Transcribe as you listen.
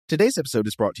Today's episode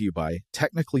is brought to you by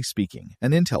Technically Speaking,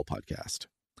 an Intel podcast.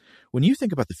 When you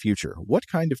think about the future, what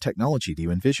kind of technology do you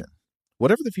envision?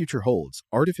 Whatever the future holds,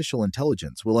 artificial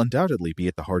intelligence will undoubtedly be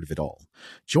at the heart of it all.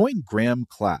 Join Graham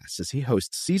Class as he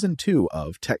hosts Season 2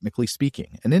 of Technically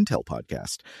Speaking, an Intel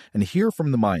podcast, and hear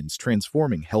from the minds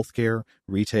transforming healthcare,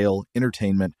 retail,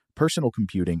 entertainment, personal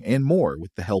computing, and more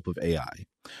with the help of AI.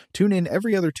 Tune in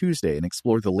every other Tuesday and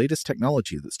explore the latest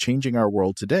technology that's changing our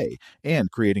world today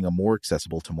and creating a more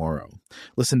accessible tomorrow.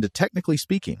 Listen to Technically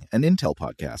Speaking, an Intel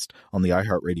podcast on the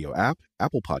iHeartRadio app,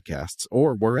 Apple Podcasts,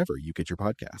 or wherever you get your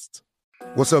podcasts.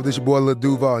 What's up, this your boy Lil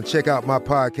Duval, and check out my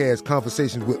podcast,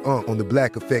 Conversations with Unc, on the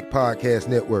Black Effect Podcast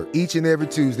Network. Each and every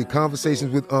Tuesday,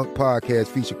 Conversations with Unc podcast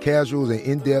feature casuals and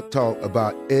in-depth talk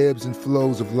about ebbs and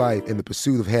flows of life and the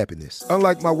pursuit of happiness.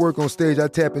 Unlike my work on stage, I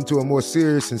tap into a more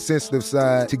serious and sensitive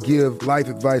side to give life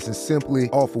advice and simply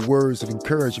offer words of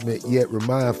encouragement, yet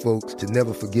remind folks to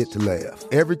never forget to laugh.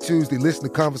 Every Tuesday, listen to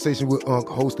Conversations with Unc,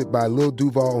 hosted by Lil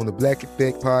Duval on the Black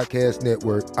Effect Podcast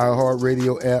Network,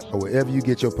 iHeartRadio app, or wherever you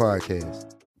get your podcasts.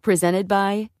 Presented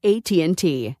by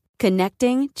AT&T.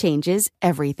 Connecting changes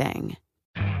everything.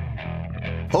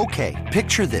 Okay,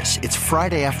 picture this. It's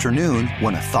Friday afternoon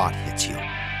when a thought hits you.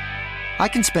 I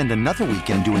can spend another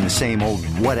weekend doing the same old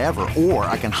whatever, or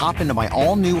I can hop into my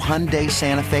all-new Hyundai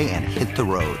Santa Fe and hit the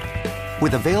road.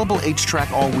 With available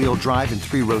H-Track all-wheel drive and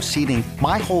 3-row seating,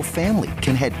 my whole family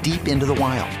can head deep into the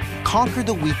wild. Conquer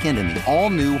the weekend in the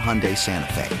all-new Hyundai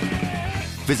Santa Fe.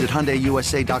 Visit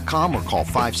HyundaiUSA.com or call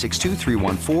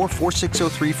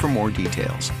 562-314-4603 for more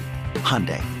details.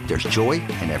 Hyundai, there's joy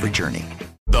in every journey.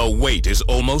 The wait is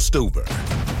almost over.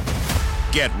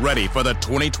 Get ready for the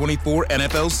 2024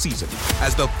 NFL season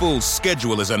as the full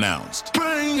schedule is announced.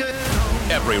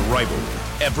 Every rivalry,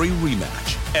 every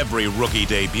rematch, every rookie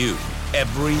debut,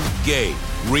 every game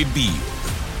revealed.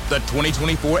 The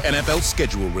 2024 NFL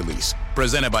schedule release,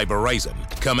 presented by Verizon,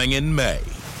 coming in May.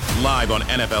 Live on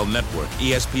NFL Network,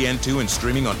 ESPN2, and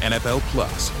streaming on NFL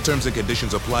Plus. Terms and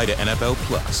conditions apply to NFL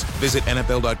Plus. Visit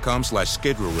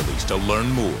NFL.com/schedule release to learn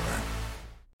more.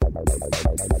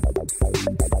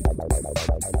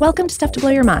 Welcome to Stuff to Blow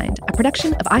Your Mind, a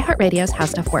production of iHeartRadio's How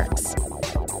Stuff Works.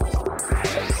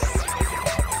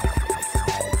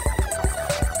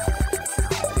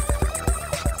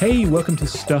 Hey, welcome to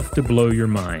Stuff to Blow Your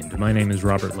Mind. My name is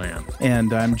Robert Lamb.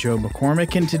 And I'm Joe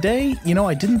McCormick. And today,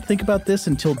 I didn't think about this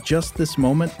until just this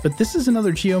moment, but this is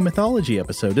another geomythology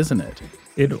episode, isn't it?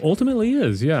 It ultimately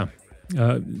is, yeah.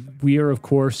 We are, of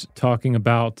course, talking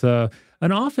about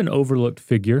an often overlooked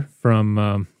figure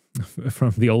from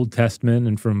the Old Testament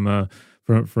and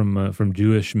from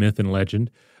Jewish myth and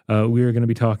legend. We are going to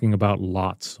be talking about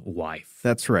Lot's wife.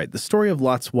 That's right. The story of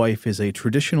Lot's wife is a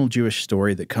traditional Jewish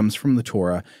story that comes from the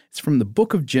Torah. It's from the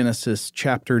book of Genesis,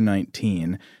 chapter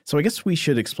 19. So I guess we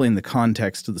should explain the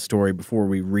context of the story before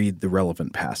we read the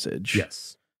relevant passage.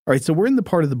 Yes. All right, so we're in the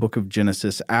part of the book of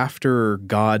Genesis after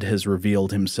God has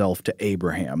revealed himself to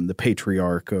Abraham, the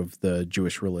patriarch of the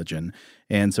Jewish religion.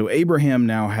 And so Abraham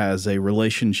now has a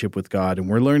relationship with God, and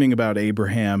we're learning about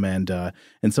Abraham and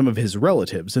some of his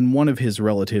relatives. And one of his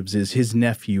relatives is his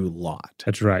nephew Lot.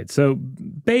 That's right. So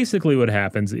basically what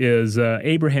happens is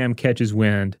Abraham catches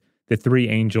wind that 3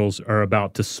 angels are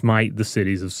about to smite the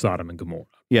cities of Sodom and Gomorrah.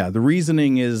 Yeah, the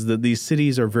reasoning is that these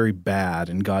cities are very bad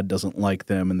and God doesn't like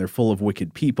them and they're full of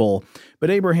wicked people. But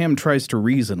Abraham tries to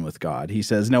reason with God. He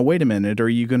says, now, wait a minute, are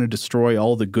you going to destroy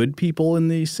all the good people in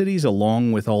these cities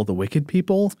along with all the wicked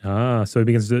people? So he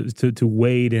begins to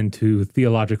wade into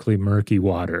theologically murky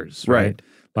waters, right?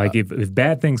 Like if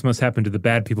bad things must happen to the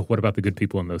bad people, what about the good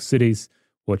people in those cities?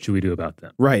 What should we do about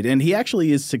them? Right, and he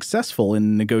actually is successful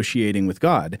in negotiating with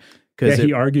God. Yeah,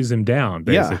 he argues him down,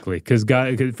 basically. Because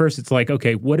God, at first it's like,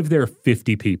 okay, what if there are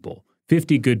 50 people,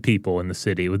 50 good people in the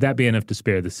city? Would that be enough to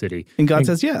spare the city? And God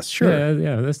says, yes, sure.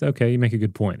 Yeah, that's okay. You make a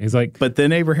good point. He's like, but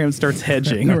then Abraham starts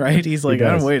hedging, right? He's like,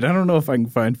 I don't know if I can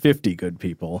find 50 good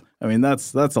people. I mean,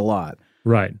 that's a lot.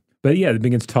 Right. But yeah, it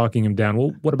begins talking him down.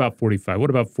 Well, what about 45?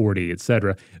 What about 40, et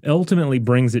cetera? Ultimately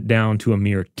brings it down to a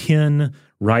mere 10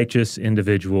 righteous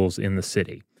individuals in the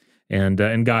city.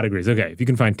 And God agrees, okay, if you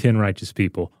can find 10 righteous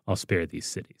people, I'll spare these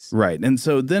cities. Right. And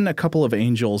so then a couple of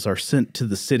angels are sent to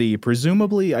the city,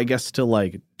 presumably, I guess,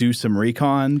 to do some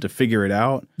recon to figure it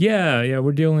out. Yeah.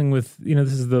 We're dealing with,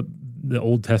 this is the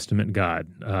Old Testament God,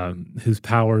 whose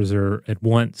powers are at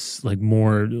once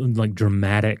more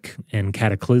dramatic and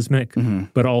cataclysmic,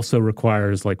 but also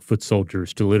requires foot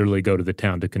soldiers to literally go to the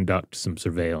town to conduct some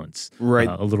surveillance. Right.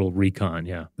 A little recon,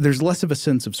 yeah. There's less of a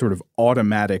sense of sort of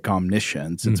automatic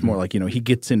omniscience. It's more like, he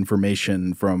gets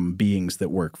information from beings that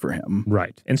work for him.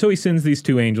 Right. And so he sends these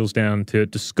 2 angels down to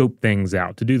scope things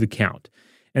out, to do the count.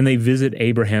 and they visit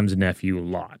Abraham's nephew,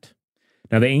 Lot.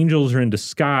 Now, the angels are in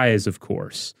disguise, of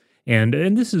course, and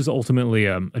this is ultimately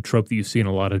a trope that you see in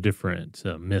a lot of different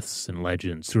myths and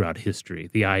legends throughout history,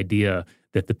 the idea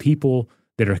that the people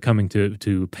that are coming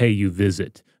to pay you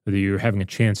visit, that you're having a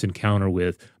chance encounter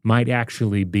with, might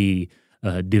actually be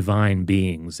divine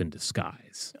beings in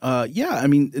disguise. Yeah, I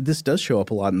mean, this does show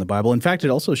up a lot in the Bible. In fact, it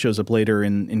also shows up later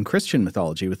in Christian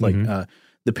mythology with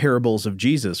the parables of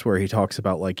Jesus, where he talks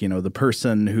about the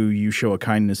person who you show a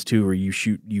kindness to or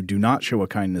you do not show a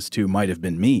kindness to might have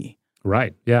been me.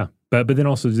 Right, yeah. But then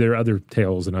also there are other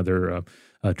tales and other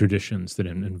traditions that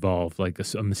involve like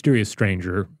a mysterious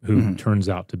stranger who turns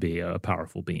out to be a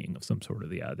powerful being of some sort or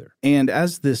the other. And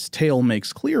as this tale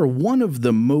makes clear, one of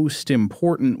the most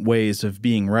important ways of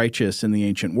being righteous in the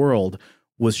ancient world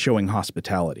was showing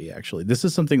hospitality, actually. This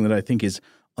is something that I think is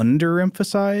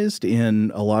underemphasized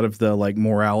in a lot of the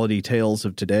morality tales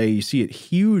of today. You see it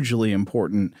hugely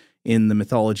important in the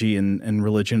mythology and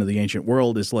religion of the ancient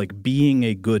world is being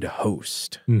a good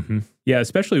host. Mm-hmm. Yeah,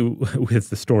 especially with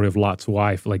the story of Lot's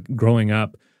wife. Growing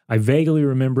up, I vaguely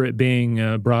remember it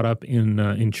being brought up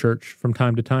in church from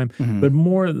time to time, but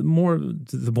more to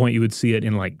the point you would see it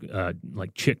in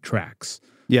chick tracts,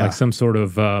 like some sort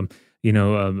of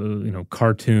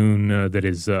cartoon that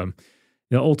is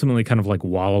ultimately kind of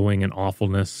wallowing in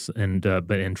awfulness and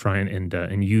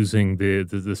using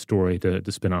the story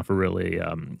to spin off a really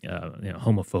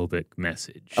homophobic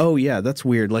message. Oh yeah, that's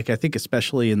weird. I think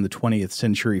especially in the 20th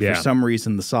century, for some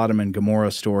reason, the Sodom and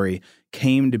Gomorrah story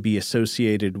came to be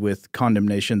associated with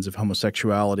condemnations of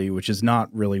homosexuality, which is not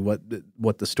really what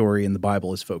the story in the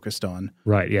Bible is focused on.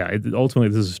 Right. Yeah. Ultimately,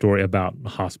 this is a story about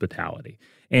hospitality.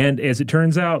 And as it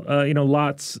turns out,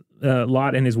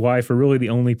 Lot and his wife are really the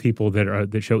only people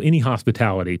that show any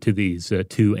hospitality to these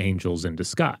two angels in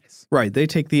disguise. Right. They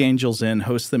take the angels in,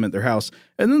 host them at their house,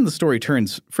 and then the story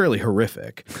turns fairly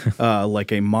horrific.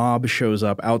 A mob shows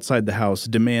up outside the house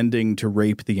demanding to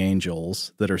rape the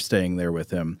angels that are staying there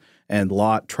with him. And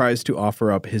Lot tries to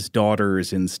offer up his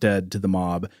daughters instead to the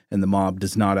mob, and the mob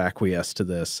does not acquiesce to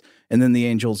this. And then the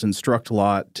angels instruct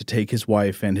Lot to take his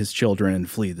wife and his children and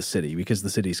flee the city because the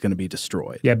city's going to be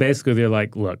destroyed. Yeah, basically they're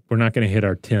like, look, we're not going to hit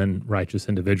our 10 righteous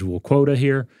individual quota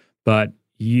here, but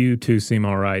you two seem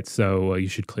all right, so you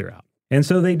should clear out. And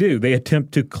so they do. They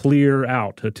attempt to clear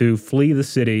out, to flee the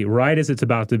city right as it's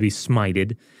about to be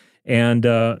smited.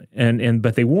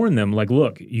 But they warn them,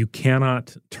 look, you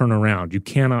cannot turn around. You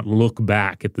cannot look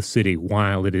back at the city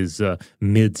while it is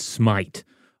mid-smite,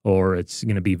 or it's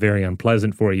going to be very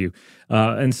unpleasant for you.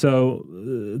 And so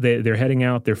they're heading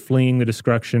out. They're fleeing the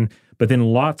destruction. But then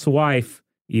Lot's wife,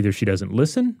 either she doesn't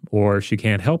listen or she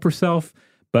can't help herself,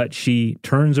 but she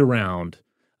turns around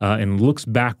and looks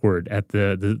backward at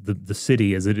the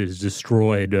city as it is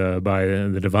destroyed by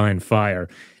the divine fire.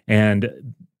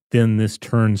 And then this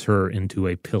turns her into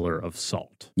a pillar of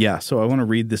salt. Yeah, so I want to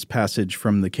read this passage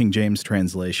from the King James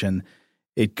translation.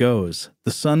 It goes,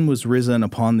 "The sun was risen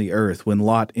upon the earth when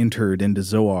Lot entered into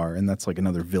Zoar," and that's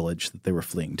another village that they were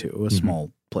fleeing to, a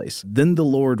small place. "Then the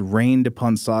Lord rained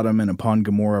upon Sodom and upon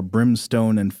Gomorrah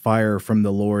brimstone and fire from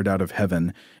the Lord out of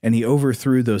heaven, and he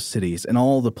overthrew those cities, and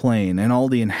all the plain, and all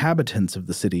the inhabitants of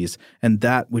the cities, and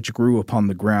that which grew upon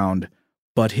the ground.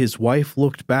 But his wife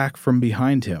looked back from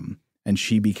behind him, and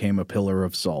she became a pillar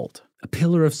of salt." A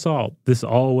pillar of salt. This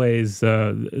always,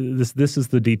 this is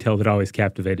the detail that always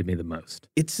captivated me the most.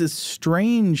 It's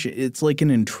it's like an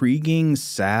intriguing,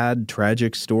 sad,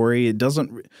 tragic story. It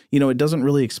doesn't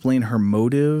really explain her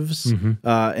motives.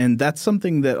 And that's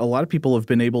something that a lot of people have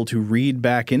been able to read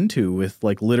back into with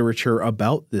literature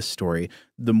about this story.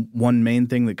 The one main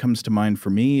thing that comes to mind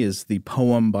for me is the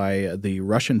poem by the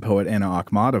Russian poet Anna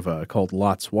Akhmatova called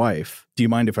Lot's Wife. Do you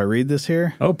mind if I read this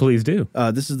here? Oh, please do.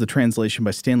 This is the translation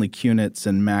by Stanley Kunitz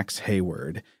and Max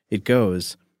Hayward. It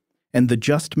goes, "And the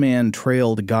just man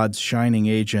trailed God's shining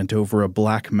agent over a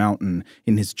black mountain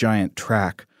in his giant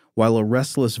track, while a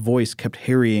restless voice kept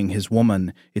harrying his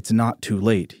woman. It's not too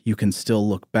late. You can still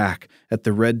look back at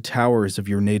the red towers of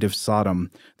your native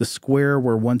Sodom, the square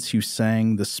where once you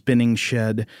sang, the spinning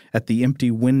shed, at the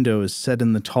empty windows set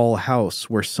in the tall house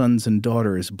where sons and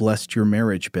daughters blessed your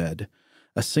marriage bed.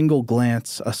 A single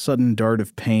glance, a sudden dart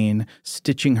of pain,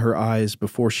 stitching her eyes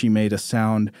before she made a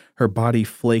sound, her body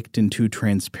flaked into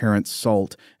transparent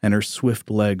salt, and her swift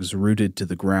legs rooted to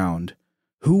the ground.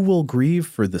 Who will grieve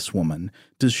for this woman?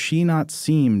 Does she not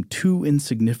seem too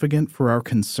insignificant for our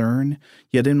concern?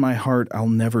 Yet in my heart I'll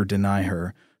never deny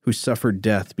her, who suffered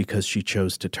death because she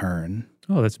chose to turn."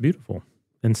 Oh, that's beautiful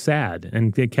and sad.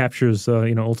 And it captures,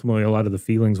 ultimately a lot of the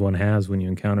feelings one has when you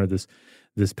encounter this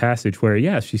passage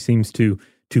where, she seems to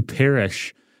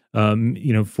perish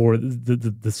for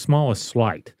the smallest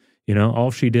slight.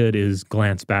 All she did is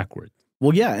glance backward.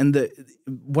 Well, yeah, and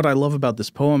what I love about this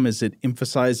poem is it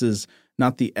emphasizes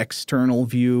not the external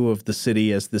view of the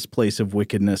city as this place of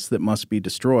wickedness that must be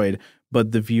destroyed,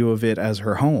 but the view of it as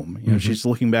her home. She's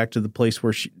looking back to the place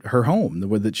where her home, the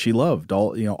one that she loved.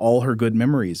 All her good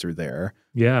memories are there.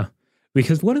 Yeah,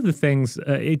 because one of the things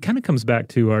it kind of comes back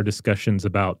to our discussions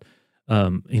about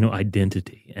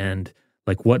identity and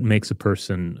like what makes a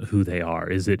person who they are.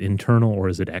 Is it internal or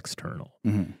is it external?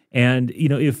 Mm-hmm. And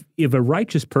if a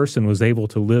righteous person was able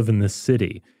to live in this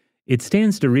city, it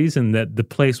stands to reason that the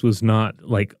place was not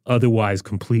like otherwise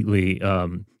completely,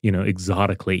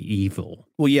 exotically evil.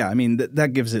 Well, yeah, I mean,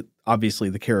 that gives it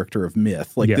obviously the character of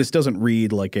myth. Like this doesn't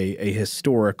read like a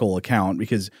historical account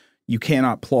because you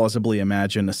cannot plausibly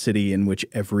imagine a city in which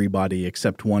everybody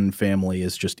except one family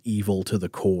is just evil to the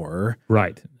core.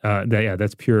 Right.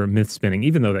 That's pure myth spinning,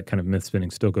 even though that kind of myth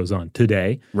spinning still goes on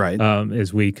today. Right.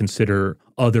 As we consider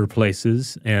other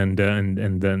places and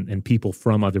people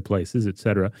from other places, et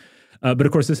cetera. But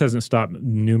of course, this hasn't stopped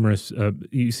numerous.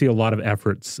 You see a lot of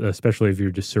efforts, especially if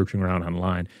you're just searching around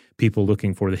online, people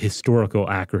looking for the historical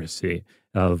accuracy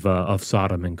of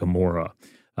Sodom and Gomorrah.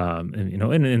 And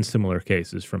in similar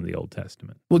cases from the Old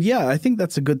Testament. Well, yeah, I think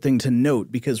that's a good thing to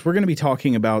note because we're going to be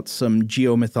talking about some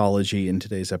geomythology in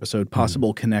today's episode,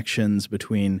 possible connections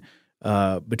between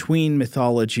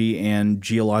mythology and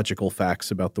geological facts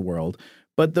about the world.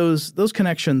 But those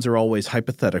connections are always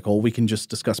hypothetical. We can just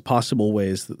discuss possible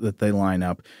ways that they line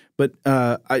up. But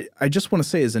I just want to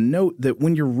say as a note that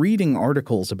when you're reading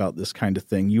articles about this kind of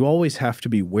thing, you always have to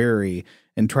be wary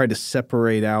and try to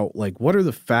separate out, like, what are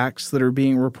the facts that are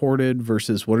being reported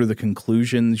versus what are the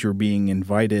conclusions you're being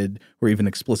invited or even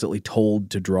explicitly told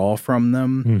to draw from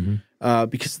them. Mm-hmm.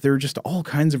 Because there are just all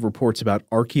kinds of reports about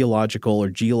archaeological or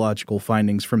geological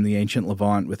findings from the ancient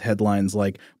Levant with headlines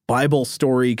like Bible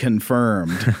story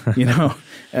confirmed,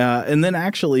 and then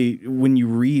actually when you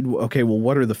read, okay, well,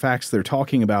 what are the facts they're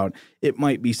talking about? It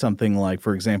might be something like,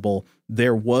 for example,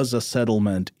 there was a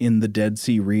settlement in the Dead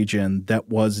Sea region that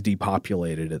was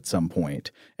depopulated at some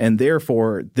point. And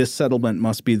therefore, this settlement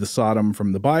must be the Sodom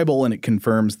from the Bible, and it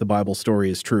confirms the Bible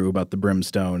story is true about the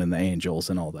brimstone and the angels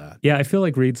and all that. Yeah, I feel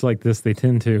like reads like this, they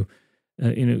tend to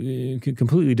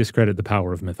completely discredit the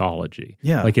power of mythology.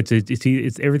 Yeah. Like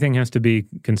it's everything has to be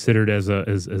considered as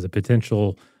a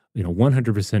potential,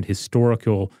 100%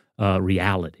 historical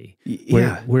reality.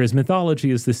 Whereas mythology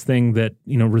is this thing that,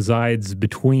 resides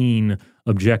between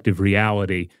objective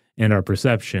reality and our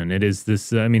perception. It is this,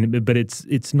 but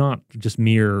it's not just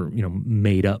mere,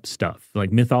 made up stuff.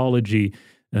 Like mythology,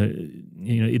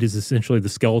 it is essentially the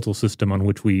skeletal system on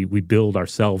which we build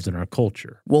ourselves and our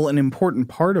culture. Well, an important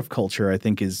part of culture, I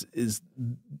think, is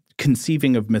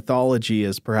conceiving of mythology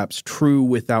as perhaps true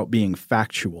without being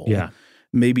factual. Yeah.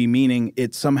 Maybe meaning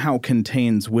it somehow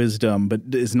contains wisdom, but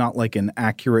is not like an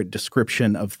accurate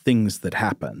description of things that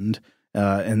happened.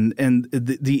 And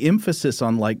the emphasis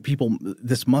on like people,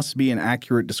 this must be an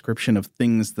accurate description of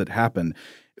things that happened.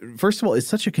 First of all, it's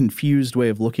such a confused way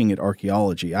of looking at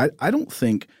archaeology. I don't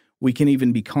think we can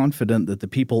even be confident that the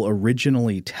people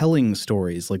originally telling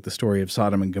stories like the story of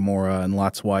Sodom and Gomorrah and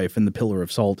Lot's wife and the Pillar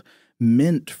of Salt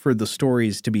meant for the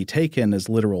stories to be taken as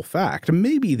literal fact.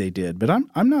 Maybe they did, but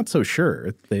I'm not so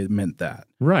sure they meant that.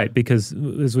 Right, because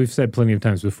as we've said plenty of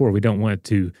times before, we don't want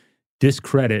to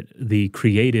discredit the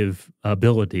creative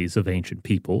abilities of ancient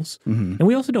peoples. Mm-hmm. And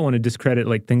we also don't want to discredit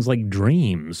like things like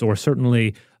dreams, or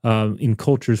certainly in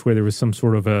cultures where there was some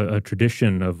sort of a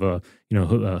tradition of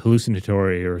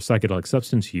hallucinatory or psychedelic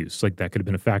substance use, like that could have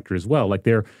been a factor as well. Like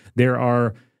there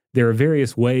are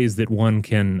various ways that one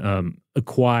can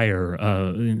acquire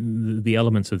the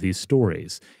elements of these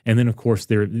stories. And then, of course,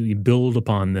 you build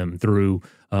upon them through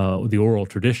the oral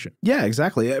tradition. Yeah,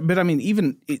 exactly. But I mean,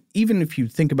 even if you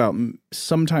think about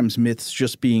sometimes myths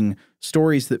just being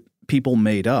stories that people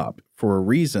made up for a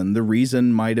reason, the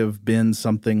reason might have been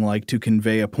something like to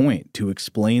convey a point, to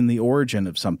explain the origin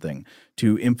of something,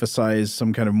 to emphasize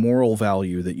some kind of moral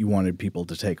value that you wanted people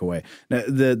to take away. Now,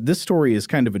 this story is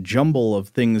kind of a jumble of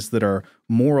things that are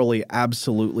morally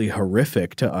absolutely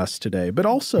horrific to us today, but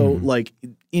also like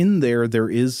in there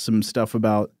is some stuff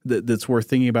about that's worth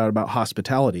thinking about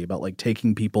hospitality, about like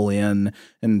taking people in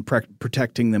and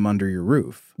protecting them under your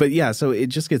roof. But yeah, so it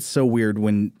just gets so weird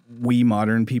when we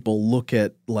modern people look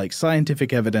at like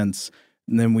scientific evidence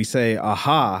and then we say,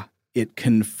 aha, it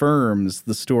confirms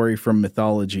the story from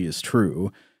mythology is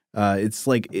true. It's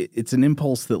like it's an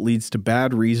impulse that leads to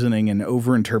bad reasoning and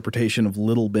overinterpretation of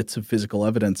little bits of physical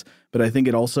evidence. But I think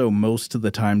it also most of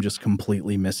the time just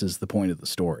completely misses the point of the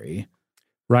story.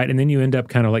 right? And then you end up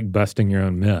kind of like busting your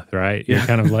own myth, right? You're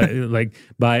kind of like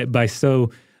by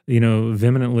so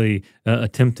vehemently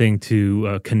attempting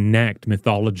to connect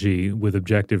mythology with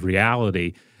objective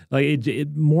reality. Like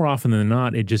it more often than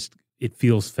not, it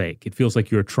feels fake. It feels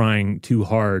like you're trying too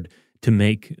hard to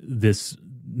make this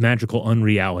magical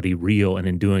unreality real, and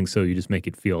in doing so, you just make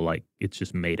it feel like it's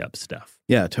just made up stuff.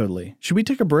 Yeah, totally. Should we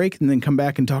take a break and then come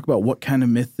back and talk about what kind of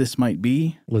myth this might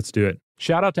be? Let's do it.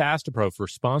 Shout out to Astepro for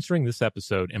sponsoring this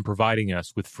episode and providing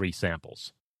us with free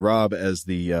samples. Rob, as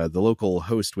the local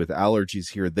host with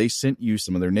allergies here, they sent you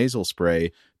some of their nasal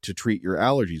spray to treat your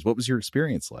allergies. What was your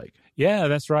experience like? Yeah,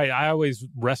 that's right. I always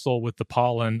wrestle with the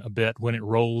pollen a bit when it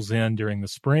rolls in during the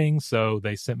spring, so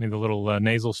they sent me the little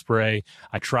nasal spray.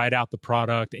 I tried out the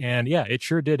product, and yeah, it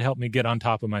sure did help me get on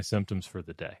top of my symptoms for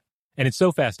the day. And it's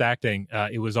so fast-acting,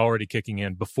 it was already kicking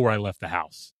in before I left the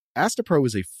house. Astepro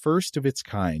is a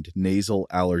first-of-its-kind nasal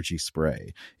allergy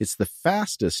spray. It's the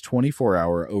fastest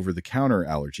 24-hour over-the-counter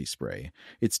allergy spray.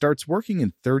 It starts working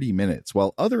in 30 minutes,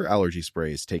 while other allergy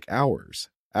sprays take hours.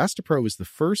 Astepro is the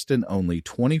first and only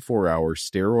 24-hour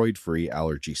steroid-free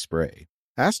allergy spray.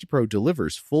 Astepro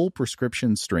delivers full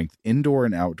prescription-strength indoor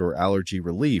and outdoor allergy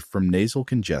relief from nasal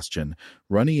congestion,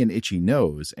 runny and itchy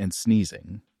nose, and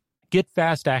sneezing. Get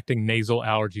fast-acting nasal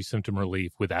allergy symptom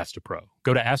relief with Astepro.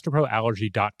 Go to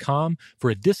asteproallergy.com for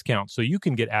a discount so you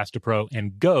can get Astepro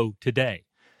and go today.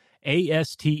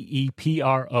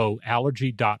 ASTEPRO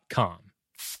allergy.com.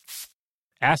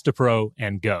 Astepro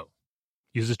and go.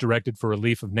 Use as directed for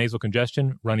relief of nasal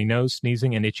congestion, runny nose,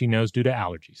 sneezing, and itchy nose due to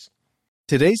allergies.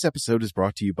 Today's episode is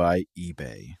brought to you by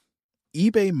eBay.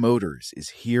 eBay Motors is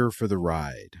here for the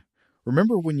ride.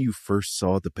 Remember when you first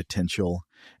saw the potential?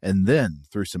 And then,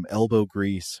 through some elbow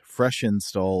grease, fresh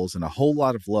installs, and a whole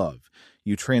lot of love,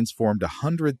 you transformed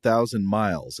 100,000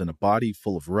 miles and a body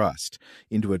full of rust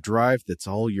into a drive that's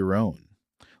all your own.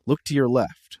 Look to your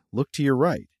left. Look to your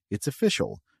right. It's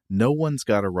official. No one's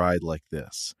got a ride like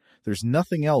this. There's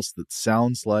nothing else that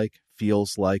sounds like,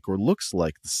 feels like, or looks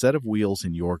like the set of wheels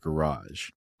in your garage.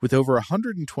 With over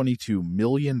 122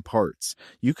 million parts,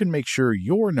 you can make sure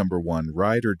your number one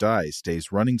ride or die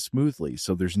stays running smoothly,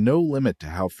 so there's no limit to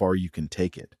how far you can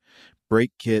take it.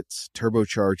 Brake kits,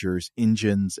 turbochargers,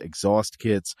 engines, exhaust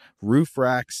kits, roof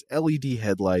racks, LED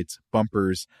headlights,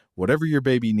 bumpers, whatever your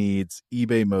baby needs,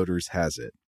 eBay Motors has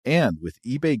it. And with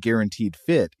eBay Guaranteed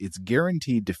Fit, it's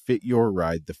guaranteed to fit your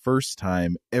ride the first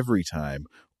time, every time,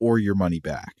 or your money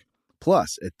back.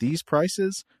 Plus, at these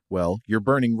prices, well, you're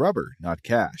burning rubber, not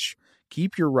cash.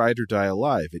 Keep your ride or die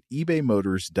alive at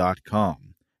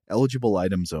ebaymotors.com. Eligible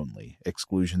items only.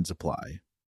 Exclusions apply.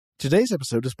 Today's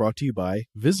episode is brought to you by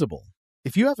Visible.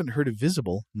 If you haven't heard of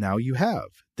Visible, now you have.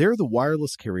 They're the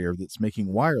wireless carrier that's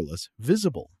making wireless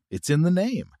visible. It's in the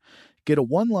name. Get a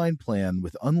one-line plan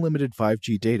with unlimited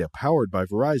 5G data powered by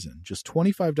Verizon, just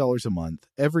 $25 a month,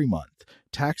 every month,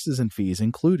 taxes and fees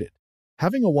included.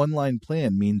 Having a one-line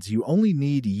plan means you only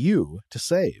need you to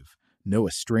save. No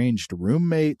estranged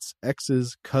roommates,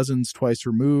 exes, cousins twice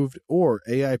removed, or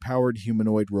AI-powered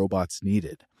humanoid robots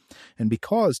needed. And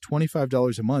because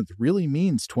 $25 a month really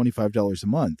means $25 a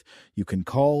month, you can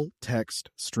call, text,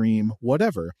 stream,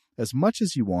 whatever, as much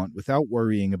as you want without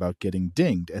worrying about getting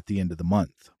dinged at the end of the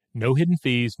month. No hidden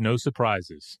fees, no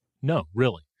surprises. No,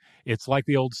 really. It's like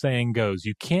the old saying goes,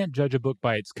 you can't judge a book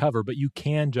by its cover, but you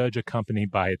can judge a company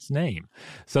by its name.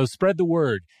 So spread the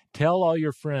word. Tell all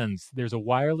your friends there's a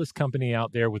wireless company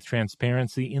out there with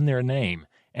transparency in their name,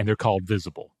 and they're called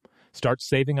Visible. Start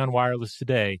saving on wireless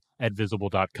today at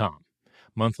Visible.com.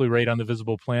 Monthly rate on the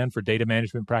Visible plan for data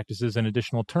management practices and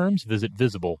additional terms, visit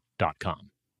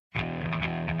Visible.com.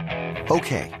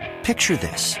 Okay, picture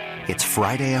this. It's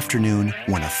Friday afternoon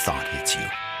when a thought hits you.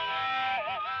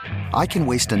 I can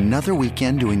waste another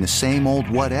weekend doing the same old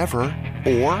whatever,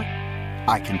 or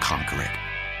I can conquer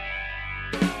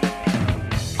it.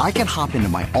 I can hop into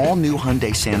my all-new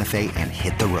Hyundai Santa Fe and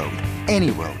hit the road. Any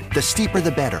road. The steeper,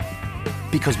 the better.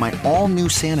 Because my all-new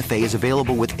Santa Fe is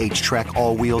available with H-Track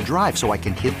all-wheel drive, so I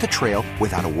can hit the trail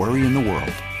without a worry in the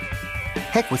world.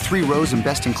 Heck, with 3 rows and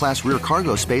best-in-class rear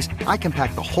cargo space, I can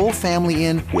pack the whole family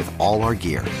in with all our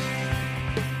gear.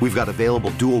 We've got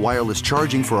available dual wireless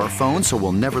charging for our phones, so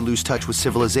we'll never lose touch with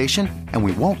civilization, and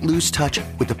we won't lose touch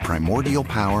with the primordial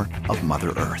power of Mother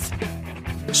Earth.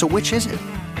 So which is it?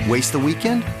 Waste the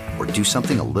weekend or do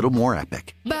something a little more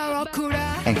epic?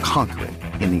 And conquer it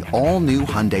in the all-new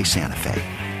Hyundai Santa Fe.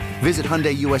 Visit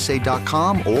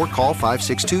HyundaiUSA.com or call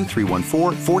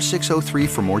 562-314-4603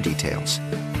 for more details.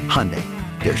 Hyundai,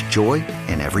 there's joy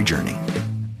in every journey.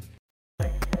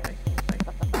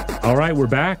 All right, we're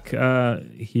back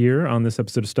here on this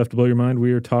episode of Stuff to Blow Your Mind.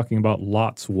 We are talking about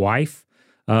Lot's wife.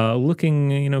 looking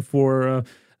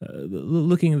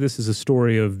looking at this as a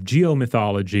story of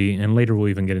geomythology, and later we'll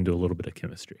even get into a little bit of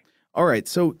chemistry. All right,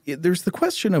 so there's the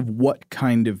question of what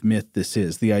kind of myth this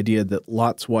is, the idea that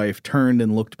Lot's wife turned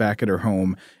and looked back at her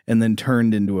home and then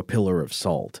turned into a pillar of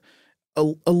salt.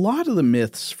 A lot of the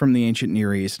myths from the ancient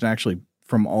Near East, and actually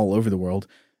from all over the world,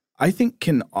 I think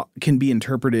can be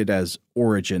interpreted as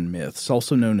origin myths,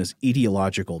 also known as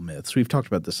etiological myths. We've talked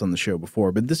about this on the show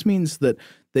before, but this means that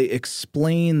they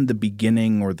explain the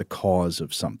beginning or the cause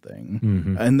of something.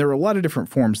 Mm-hmm. And there are a lot of different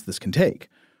forms this can take.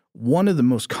 One of the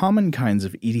most common kinds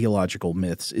of etiological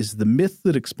myths is the myth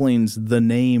that explains the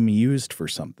name used for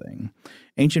something.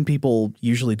 Ancient people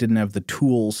usually didn't have the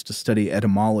tools to study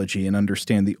etymology and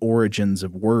understand the origins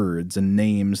of words and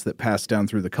names that passed down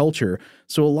through the culture.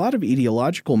 So a lot of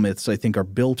etiological myths, I think, are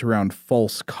built around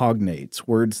false cognates,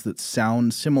 words that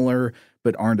sound similar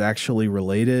but aren't actually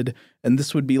related. And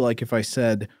this would be like if I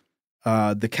said,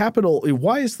 why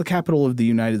is the capital of the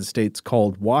United States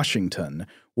called Washington?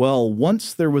 Well,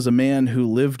 once there was a man who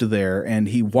lived there and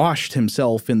he washed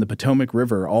himself in the Potomac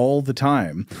River all the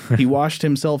time. He washed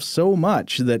himself so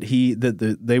much that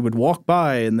they would walk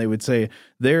by and they would say,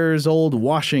 "There's old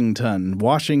Washington,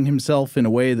 washing himself in a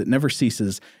way that never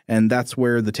ceases," and that's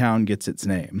where the town gets its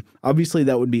name. Obviously,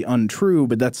 that would be untrue,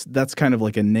 but that's kind of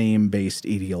like a name-based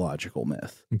etiological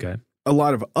myth. Okay. A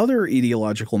lot of other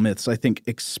etiological myths, I think,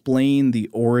 explain the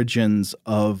origins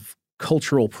of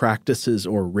cultural practices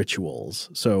or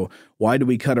rituals. So why do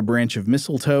we cut a branch of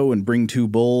mistletoe and bring 2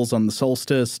 bulls on the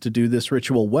solstice to do this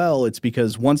ritual? Well, it's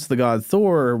because once the god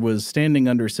Thor was standing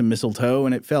under some mistletoe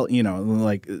and it felt,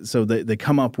 so they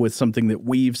come up with something that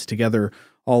weaves together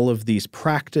all of these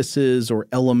practices or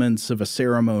elements of a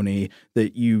ceremony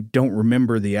that you don't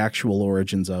remember the actual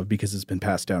origins of because it's been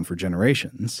passed down for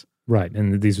generations. Right,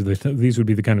 and these would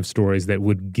be the kind of stories that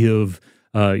would give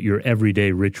your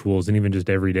everyday rituals and even just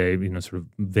everyday, sort of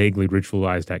vaguely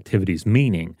ritualized activities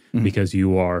meaning, because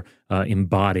you are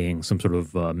embodying some sort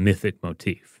of mythic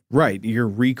motif. Right. You're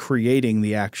recreating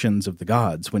the actions of the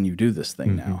gods when you do this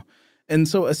thing now. And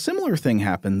so a similar thing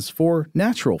happens for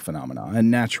natural phenomena and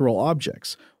natural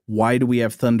objects. Why do we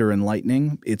have thunder and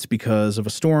lightning? It's because of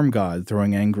a storm god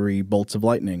throwing angry bolts of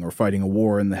lightning or fighting a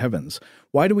war in the heavens.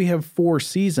 Why do we have 4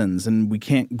 seasons and we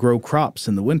can't grow crops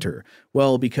in the winter?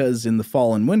 Well, because in the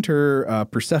fall and winter,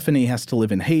 Persephone has to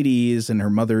live in Hades, and her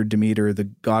mother Demeter, the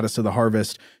goddess of the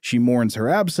harvest, she mourns her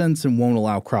absence and won't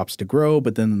allow crops to grow.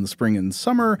 But then in the spring and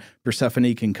summer,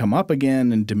 Persephone can come up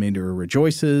again, and Demeter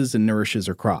rejoices and nourishes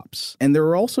her crops. And there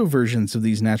are also versions of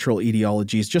these natural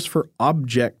etiologies just for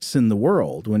objects in the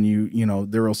world. When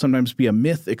there will sometimes be a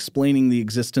myth explaining the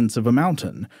existence of a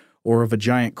mountain or of a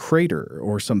giant crater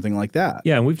or something like that.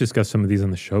 Yeah, and we've discussed some of these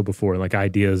on the show before, like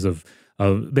ideas of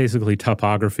basically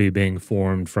topography being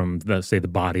formed from, the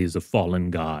bodies of fallen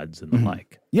gods and the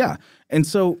like. Yeah, and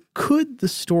so could the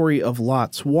story of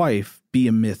Lot's wife be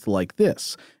a myth like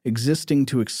this, existing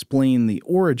to explain the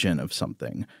origin of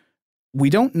something? We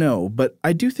don't know, but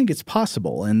I do think it's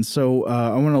possible. And so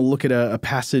I want to look at a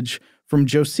passage from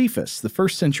Josephus, the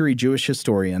first-century Jewish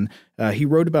historian. He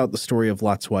wrote about the story of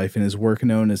Lot's wife in his work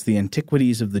known as The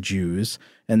Antiquities of the Jews,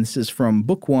 and this is from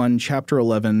Book 1, Chapter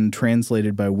 11,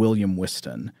 translated by William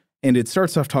Whiston. And it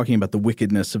starts off talking about the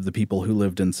wickedness of the people who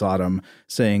lived in Sodom,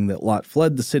 saying that Lot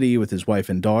fled the city with his wife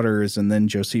and daughters, and then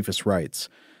Josephus writes,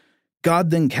 "God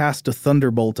then cast a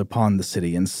thunderbolt upon the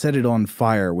city and set it on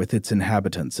fire with its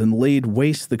inhabitants and laid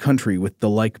waste the country with the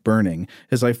like burning,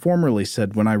 as I formerly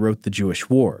said when I wrote the Jewish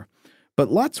war. But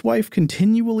Lot's wife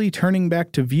continually turning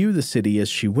back to view the city as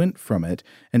she went from it,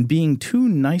 and being too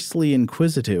nicely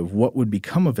inquisitive what would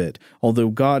become of it, although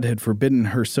God had forbidden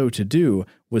her so to do,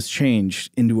 was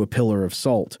changed into a pillar of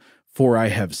salt. For I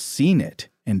have seen it,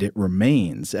 and it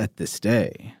remains at this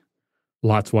day."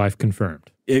 Lot's wife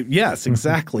confirmed. Yes,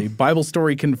 exactly. Bible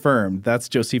story confirmed. That's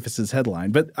Josephus's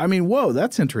headline. But I mean, whoa,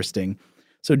 that's interesting.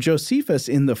 So Josephus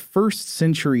in the 1st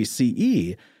century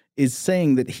CE is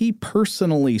saying that he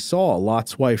personally saw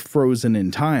Lot's wife frozen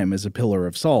in time as a pillar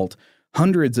of salt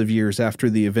hundreds of years after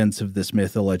the events of this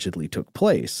myth allegedly took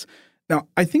place. Now,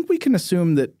 I think we can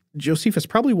assume that Josephus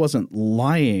probably wasn't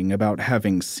lying about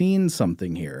having seen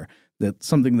something here, that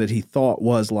something that he thought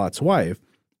was Lot's wife.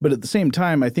 But at the same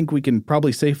time, I think we can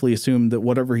probably safely assume that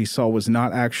whatever he saw was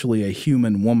not actually a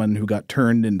human woman who got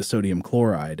turned into sodium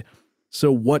chloride. So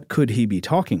what could he be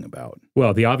talking about?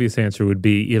 Well, the obvious answer would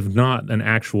be, if not an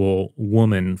actual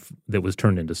woman that was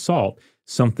turned into salt,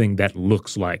 something that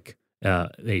looks like a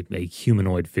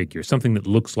humanoid figure, something that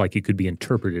looks like it could be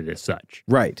interpreted as such.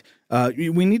 Right.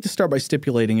 We need to start by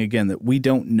stipulating, again, that we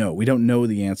don't know. We don't know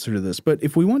the answer to this. But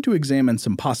if we want to examine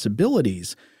some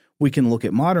possibilities, we can look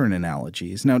at modern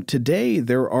analogies. Now, today,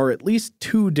 there are at least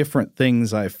two different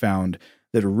things I've found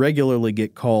that regularly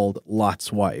get called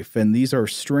Lot's wife, and these are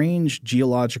strange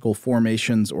geological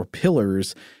formations or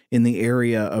pillars in the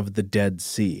area of the Dead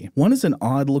Sea. One is an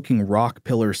odd-looking rock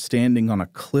pillar standing on a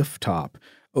cliff top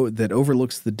that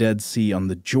overlooks the Dead Sea on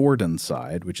the Jordan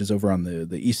side, which is over on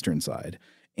the eastern side.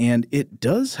 And it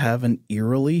does have an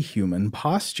eerily human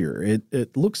posture.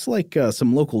 It looks like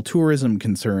some local tourism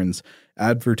concerns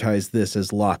advertise this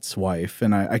as Lot's wife,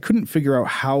 and I couldn't figure out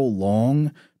how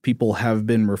long people have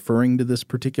been referring to this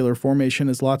particular formation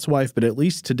as Lot's wife, but at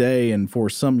least today and for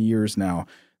some years now,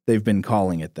 they've been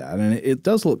calling it that. And it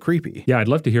does look creepy. Yeah, I'd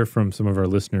love to hear from some of our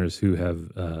listeners who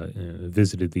have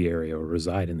visited the area or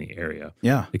reside in the area.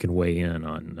 Yeah. They can weigh in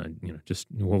on, just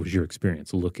what was your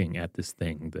experience looking at this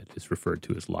thing that is referred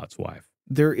to as Lot's wife?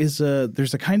 There's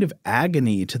a kind of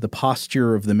agony to the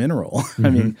posture of the mineral. Mm-hmm. I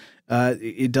mean,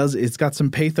 it's got some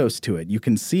pathos to it. You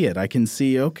can see it. I can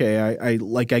see, okay,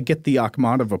 I get the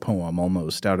Akhmatova poem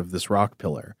almost out of this rock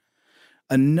pillar.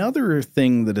 Another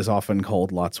thing that is often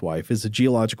called Lot's wife is a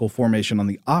geological formation on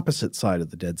the opposite side of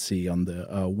the Dead Sea, on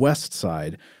the west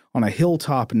side, on a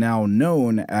hilltop now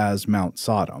known as Mount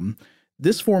Sodom.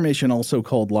 This formation, also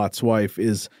called Lot's wife,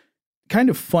 is kind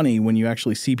of funny when you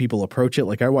actually see people approach it.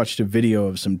 Like, I watched a video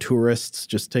of some tourists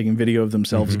just taking video of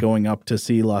themselves going up to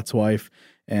see Lot's wife.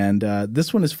 And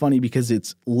this one is funny because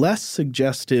it's less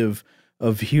suggestive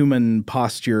of human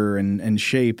posture and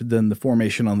shape than the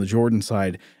formation on the Jordan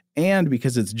side, and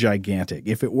because it's gigantic.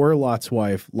 If it were Lot's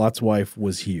wife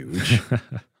was huge.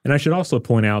 And I should also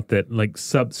point out that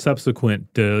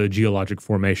subsequent geologic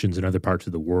formations in other parts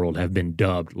of the world have been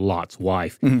dubbed Lot's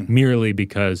wife merely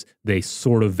because they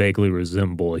sort of vaguely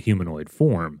resemble a humanoid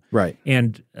form. Right.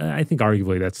 And I think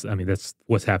arguably that's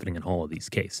what's happening in all of these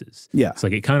cases. Yeah. It's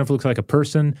like it kind of looks like a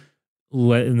person,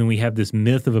 and then we have this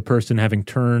myth of a person having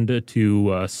turned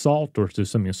to salt or to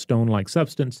some stone-like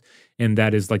substance, and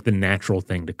that is like the natural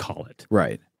thing to call it.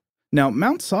 Right. Now,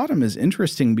 Mount Sodom is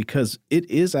interesting because it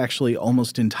is actually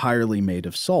almost entirely made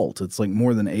of salt. It's like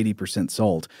more than 80%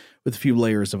 salt with a few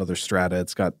layers of other strata.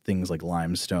 It's got things like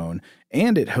limestone,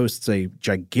 and it hosts a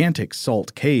gigantic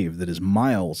salt cave that is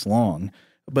miles long.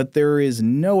 But there is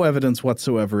no evidence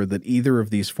whatsoever that either of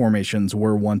these formations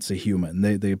were once a human.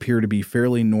 They appear to be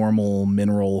fairly normal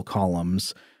mineral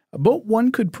columns. But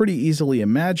one could pretty easily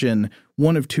imagine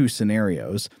one of two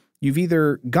scenarios. You've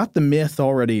either got the myth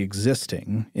already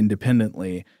existing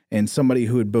independently, and somebody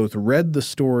who had both read the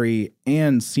story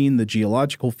and seen the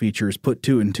geological features put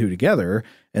two and two together,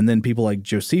 and then people like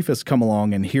Josephus come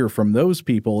along and hear from those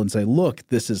people and say, look,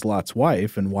 this is Lot's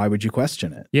wife, and why would you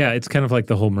question it? Yeah, it's kind of like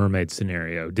the whole mermaid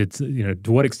scenario. To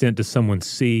what extent does someone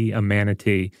see a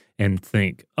manatee and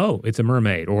think, oh, it's a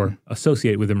mermaid, or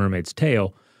associate with the mermaid's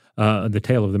tail, the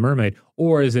tail of the mermaid,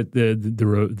 or is it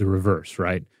the reverse,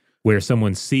 right? Where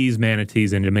someone sees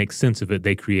manatees and to make sense of it,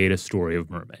 they create a story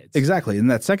of mermaids. Exactly. And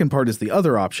that second part is the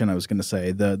other option I was going to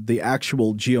say, the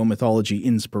actual geomythology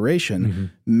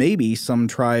inspiration. Maybe some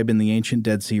tribe in the ancient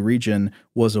Dead Sea region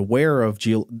was aware of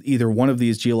either one of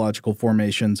these geological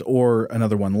formations or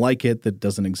another one like it that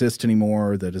doesn't exist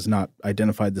anymore, that is not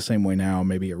identified the same way now,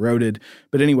 maybe eroded.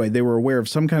 But anyway, they were aware of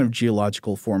some kind of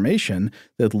geological formation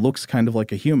that looks kind of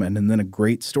like a human, and then a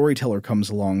great storyteller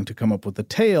comes along to come up with a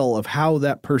tale of how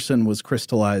that person was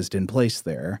crystallized in place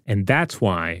there. And that's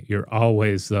why you're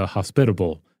always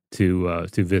hospitable to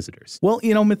visitors. Well,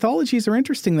 mythologies are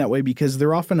interesting that way because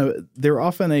they're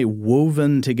often a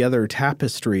woven together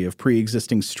tapestry of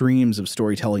pre-existing streams of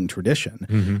storytelling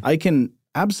tradition. I can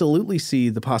absolutely see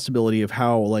the possibility of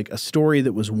how, like, a story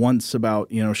that was once about,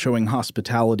 showing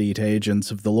hospitality to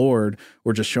agents of the Lord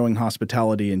or just showing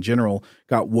hospitality in general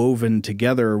got woven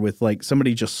together with, like,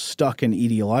 somebody just stuck an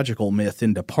etiological myth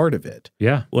into part of it.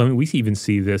 Yeah. Well, I mean, we even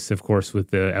see this, of course,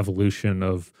 with the evolution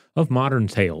of modern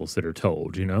tales that are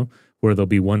told, where there'll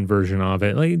be one version of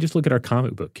it. Like, just look at our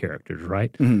comic book characters,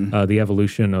 right? The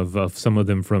evolution of some of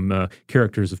them from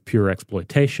characters of pure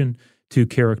exploitation to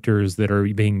characters that are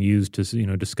being used to,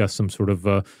 discuss some sort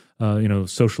of,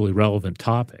 socially relevant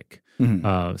topic.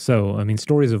 So, I mean,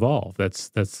 stories evolve. That's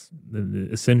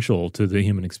essential to the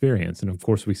human experience. And of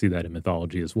course, we see that in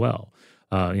mythology as well.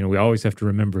 We always have to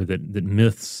remember that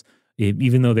myths,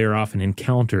 even though they're often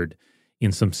encountered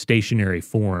in some stationary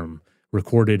form,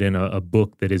 recorded in a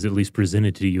book that is at least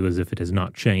presented to you as if it has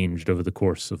not changed over the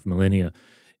course of millennia,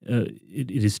 it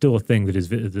is still a thing that is,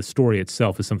 the story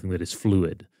itself is something that is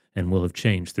fluid and will have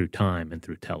changed through time and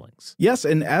through tellings. Yes,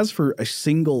 and as for a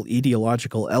single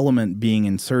etiological element being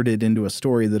inserted into a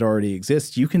story that already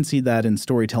exists, you can see that in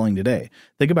storytelling today.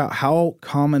 Think about how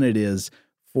common it is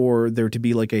for there to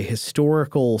be like a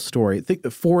historical story.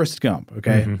 Think Forrest Gump,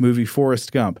 okay? Movie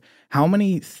Forrest Gump. How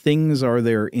many things are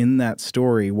there in that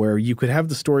story where you could have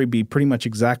the story be pretty much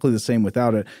exactly the same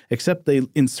without it, except they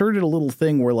inserted a little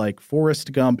thing where like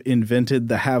Forrest Gump invented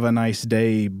the "Have a nice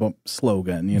day"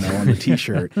 slogan, you know, on the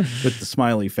T-shirt with the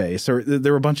smiley face. Or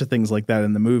there were a bunch of things like that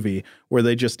in the movie where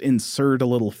they just insert a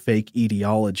little fake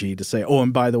etiology to say, oh,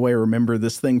 and by the way, remember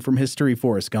this thing from history?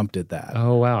 Forrest Gump did that.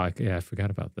 Oh, wow. I forgot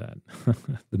about that.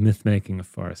 The myth-making of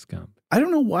Forrest Gump. I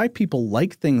don't know why people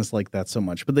like things like that so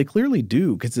much, but they clearly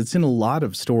do, because it's in a lot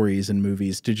of stories and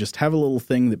movies to just have a little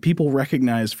thing that people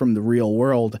recognize from the real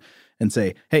world and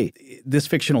say, hey, this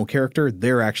fictional character,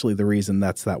 they're actually the reason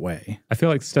that's that way. I feel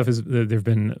like stuff is, there have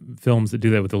been films that do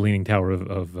that with the Leaning Tower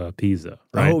of Pisa,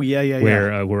 right? Oh, yeah.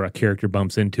 Where a character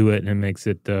bumps into it and it makes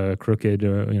it crooked,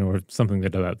 or something to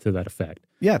that effect.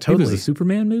 Yeah, Maybe totally. it was a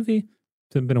Superman movie?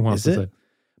 It's been a while since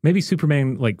maybe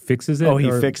Superman like fixes it. Oh, he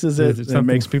fixes it and it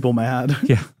makes people mad.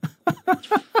 Yeah.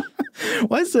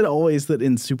 Why is it always that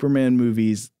in Superman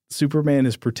movies, Superman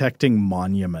is protecting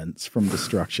monuments from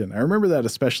destruction? I remember that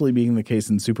especially being the case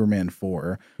in Superman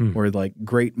 4, where like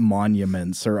great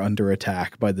monuments are under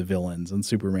attack by the villains and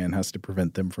Superman has to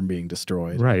prevent them from being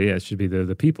destroyed. Right, yeah, it should be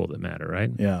the people that matter, right?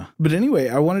 Yeah. But anyway,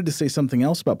 I wanted to say something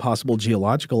else about possible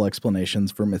geological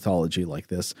explanations for mythology like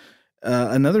this.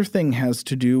 Another thing has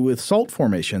to do with salt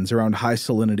formations around high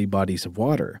salinity bodies of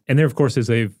water. And there, of course, is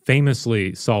a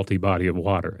famously salty body of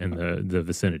water in the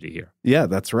vicinity here. Yeah,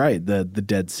 that's right. The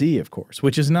Dead Sea, of course,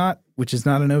 which is not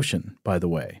an ocean, by the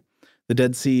way. The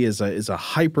Dead Sea is a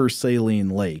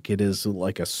hypersaline lake. It is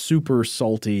like a super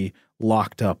salty,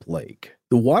 locked up lake.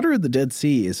 The water of the Dead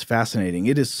Sea is fascinating.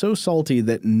 It is so salty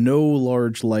that no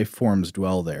large life forms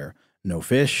dwell there. No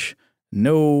fish.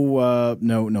 No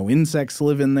insects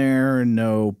live in there.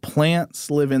 No plants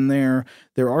live in there.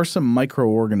 There are some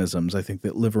microorganisms, I think,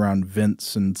 that live around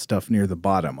vents and stuff near the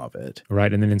bottom of it.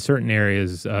 Right, and then in certain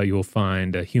areas, you'll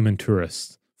find human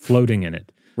tourists floating in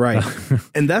it. Right,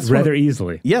 and that's rather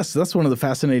easily. Yes, that's one of the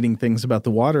fascinating things about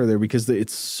the water there, because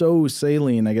it's so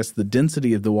saline. I guess the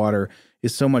density of the water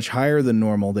is so much higher than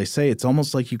normal. They say it's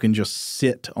almost like you can just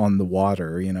sit on the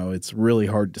water. You know, it's really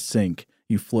hard to sink.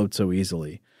 You float so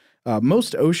easily.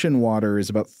 Most ocean water is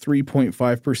about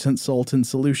 3.5% salt in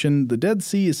solution. The Dead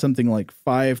Sea is something like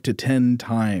 5 to 10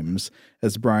 times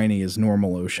as briny as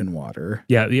normal ocean water.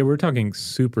 Yeah, we're talking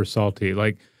super salty.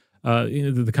 Like,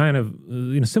 the kind of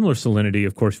similar salinity,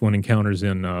 of course, one encounters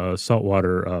in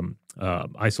saltwater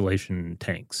isolation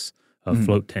tanks,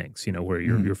 float tanks. Where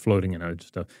you're floating in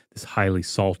this highly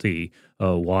salty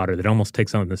water that almost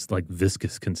takes on this like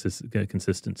viscous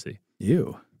consistency.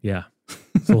 Ew. Yeah,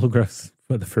 it's a little gross.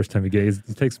 But the first time you get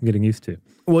it takes some getting used to.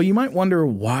 Well, you might wonder,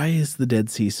 why is the Dead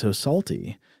Sea so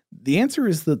salty? The answer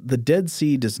is that the Dead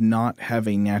Sea does not have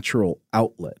a natural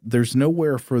outlet. There's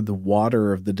nowhere for the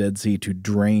water of the Dead Sea to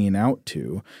drain out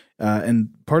to. And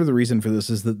part of the reason for this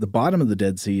is that the bottom of the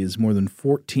Dead Sea is more than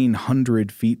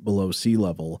 1,400 feet below sea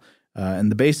level.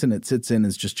 And the basin it sits in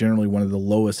is just generally one of the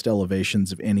lowest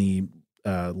elevations of any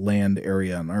land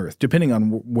area on Earth. Depending on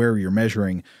where you're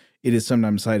measuring, it is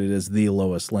sometimes cited as the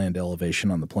lowest land elevation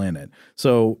on the planet.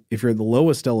 So if you're at the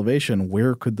lowest elevation,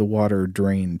 where could the water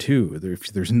drain to?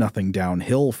 There's nothing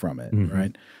downhill from it,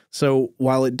 right? So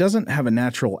while it doesn't have a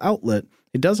natural outlet,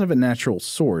 it does have a natural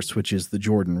source, which is the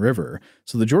Jordan River.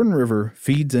 So the Jordan River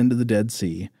feeds into the Dead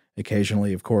Sea.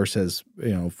 Occasionally, of course, as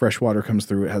fresh water comes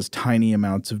through, it has tiny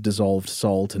amounts of dissolved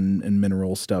salt and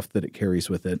mineral stuff that it carries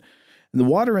with it. And the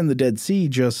water in the Dead Sea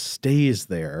just stays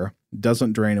there,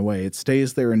 doesn't drain away. It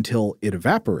stays there until it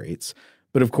evaporates.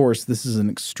 But of course, this is an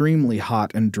extremely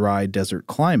hot and dry desert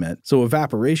climate, so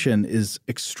evaporation is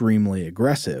extremely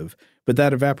aggressive. But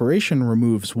that evaporation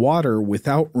removes water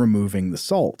without removing the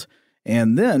salt.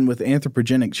 And then with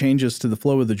anthropogenic changes to the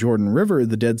flow of the Jordan River,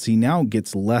 the Dead Sea now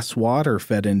gets less water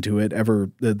fed into it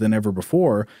than ever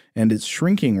before, and it's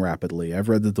shrinking rapidly. I've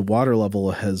read that the water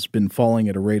level has been falling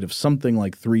at a rate of something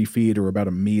like 3 feet or about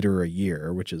a meter a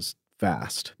year, which is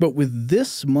fast. But with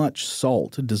this much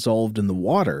salt dissolved in the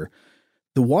water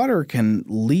can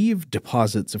leave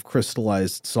deposits of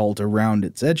crystallized salt around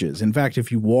its edges. In fact,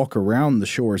 if you walk around the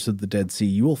shores of the Dead Sea,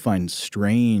 you will find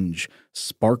strange,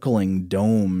 sparkling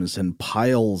domes and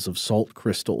piles of salt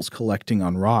crystals collecting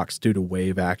on rocks due to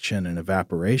wave action and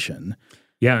evaporation.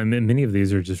 Yeah, and many of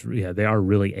these are they are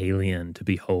really alien to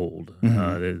behold.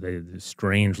 They're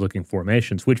strange-looking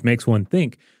formations, which makes one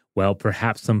think, well,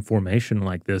 perhaps some formation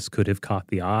like this could have caught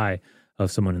the eye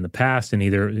of someone in the past, and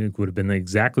either it would have been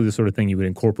exactly the sort of thing you would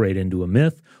incorporate into a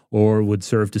myth or would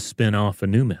serve to spin off a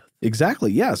new myth.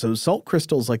 Exactly. Yeah. So salt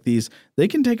crystals like these, they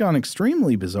can take on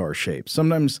extremely bizarre shapes.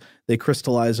 Sometimes they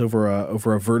crystallize over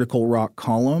a vertical rock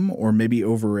column, or maybe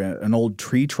over an old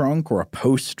tree trunk or a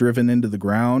post driven into the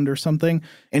ground or something.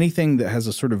 Anything that has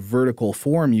a sort of vertical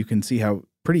form, you can see how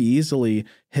pretty easily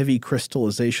heavy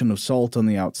crystallization of salt on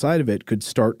the outside of it could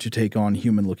start to take on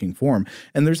human-looking form.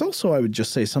 And there's also, I would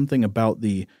just say, something about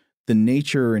the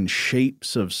nature and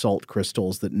shapes of salt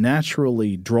crystals that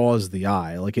naturally draws the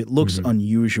eye. Like, it looks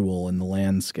unusual in the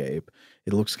landscape.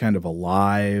 It looks kind of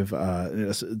alive.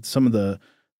 Some of the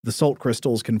salt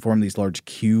crystals can form these large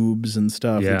cubes and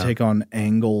stuff. Yeah. They take on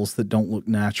angles that don't look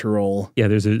natural. Yeah,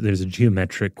 there's a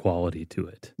geometric quality to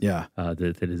it. Yeah.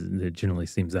 That generally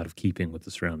seems out of keeping with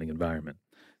the surrounding environment.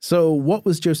 So what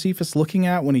was Josephus looking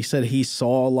at when he said he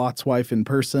saw Lot's wife in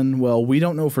person? Well, we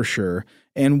don't know for sure,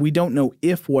 and we don't know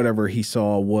if whatever he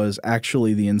saw was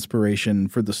actually the inspiration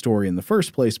for the story in the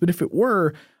first place. But if it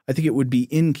were, I think it would be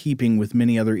in keeping with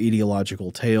many other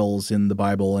etiological tales in the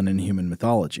Bible and in human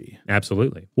mythology.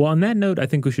 Absolutely. Well, on that note, I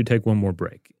think we should take one more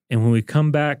break. And when we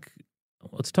come back,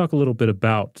 let's talk a little bit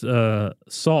about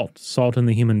salt in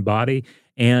the human body,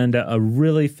 and a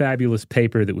really fabulous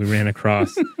paper that we ran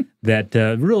across that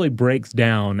really breaks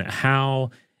down how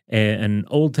an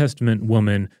Old Testament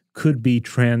woman could be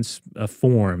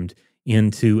transformed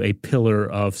into a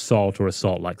pillar of salt or a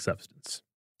salt-like substance.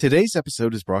 Today's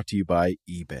episode is brought to you by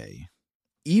eBay.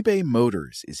 eBay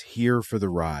Motors is here for the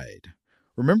ride.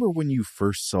 Remember when you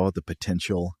first saw the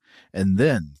potential? And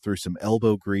then, through some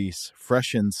elbow grease,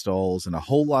 fresh installs, and a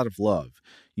whole lot of love,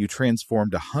 you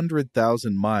transformed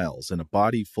 100,000 miles and a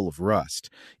body full of rust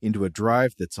into a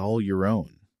drive that's all your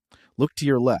own. Look to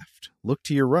your left. Look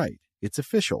to your right. It's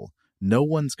official. No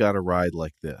one's got a ride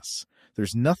like this.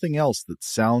 There's nothing else that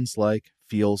sounds like,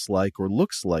 feels like, or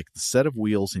looks like the set of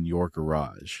wheels in your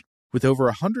garage. With over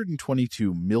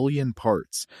 122 million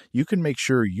parts, you can make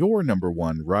sure your number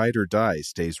one ride or die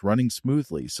stays running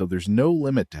smoothly, so there's no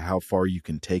limit to how far you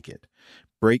can take it.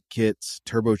 Brake kits,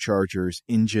 turbochargers,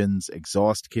 engines,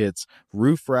 exhaust kits,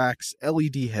 roof racks,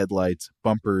 LED headlights,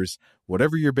 bumpers,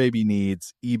 whatever your baby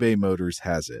needs, eBay Motors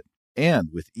has it. And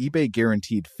with eBay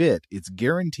Guaranteed Fit, it's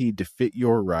guaranteed to fit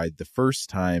your ride the first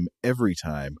time, every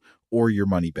time, or your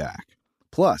money back.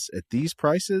 Plus, at these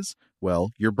prices,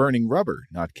 well, you're burning rubber,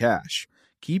 not cash.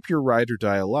 Keep your ride or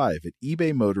die alive at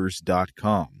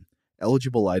ebaymotors.com.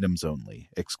 Eligible items only.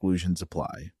 Exclusions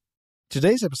apply.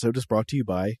 Today's episode is brought to you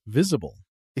by Visible.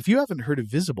 If you haven't heard of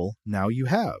Visible, now you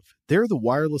have. They're the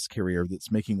wireless carrier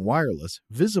that's making wireless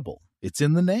visible. It's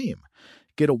in the name.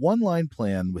 Get a one-line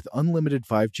plan with unlimited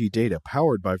 5G data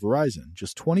powered by Verizon,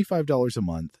 just $25 a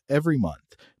month, every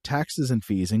month, taxes and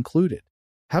fees included.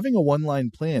 Having a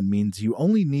one-line plan means you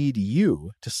only need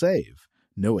you to save.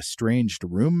 No estranged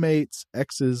roommates,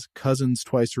 exes, cousins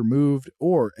twice removed,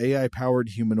 or AI-powered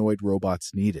humanoid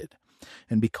robots needed.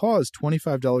 And because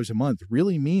 $25 a month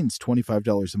really means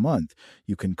 $25 a month,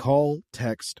 you can call,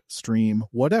 text, stream,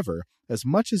 whatever, as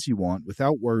much as you want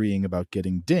without worrying about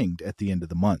getting dinged at the end of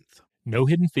the month. No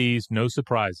hidden fees, no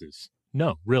surprises.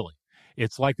 No, really.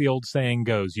 It's like the old saying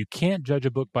goes, you can't judge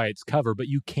a book by its cover, but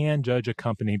you can judge a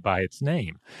company by its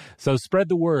name. So spread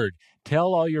the word.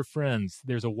 Tell all your friends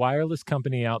there's a wireless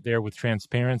company out there with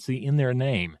transparency in their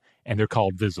name, and they're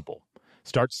called Visible.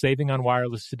 Start saving on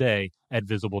wireless today at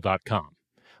Visible.com.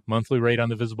 Monthly rate on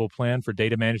the Visible plan for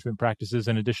data management practices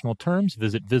and additional terms,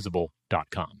 visit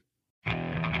Visible.com.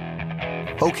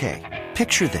 Okay,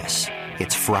 picture this.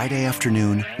 It's Friday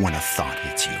afternoon when a thought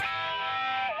hits you.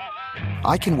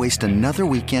 I can waste another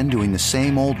weekend doing the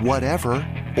same old whatever,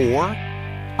 or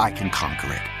I can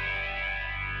conquer it.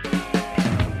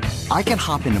 I can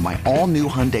hop into my all-new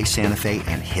Hyundai Santa Fe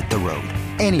and hit the road.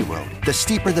 Any road. The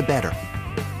steeper, the better.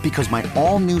 Because my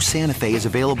all-new Santa Fe is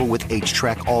available with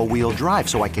H-Track all-wheel drive,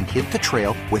 so I can hit the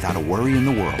trail without a worry in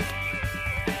the world.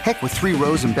 Heck, with 3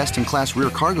 rows and best-in-class rear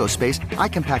cargo space, I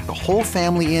can pack the whole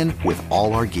family in with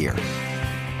all our gear.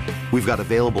 We've got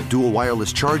available dual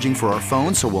wireless charging for our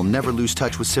phones, so we'll never lose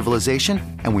touch with civilization,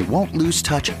 and we won't lose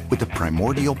touch with the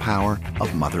primordial power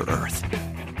of Mother Earth.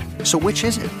 So which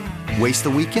is it? Waste the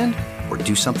weekend or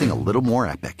do something a little more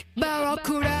epic?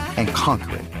 And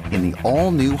conquer it in the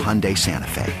all-new Hyundai Santa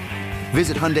Fe.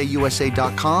 Visit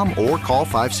HyundaiUSA.com or call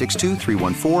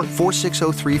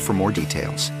 562-314-4603 for more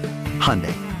details.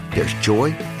 Hyundai, there's joy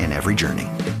in every journey.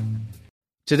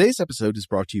 Today's episode is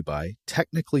brought to you by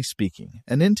Technically Speaking,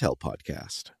 an Intel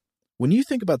podcast. When you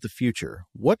think about the future,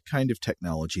 what kind of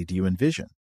technology do you envision?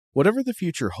 Whatever the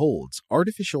future holds,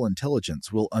 artificial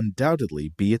intelligence will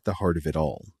undoubtedly be at the heart of it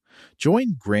all.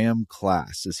 Join Graham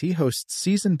Class as he hosts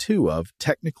Season 2 of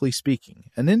Technically Speaking,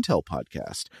 an Intel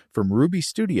podcast from Ruby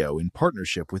Studio in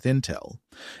partnership with Intel.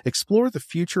 Explore the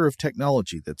future of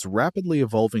technology that's rapidly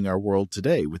evolving our world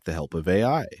today with the help of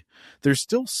AI. There's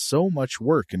still so much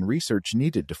work and research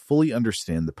needed to fully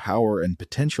understand the power and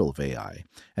potential of AI,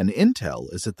 and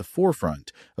Intel is at the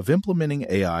forefront of implementing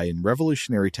AI in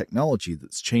revolutionary technology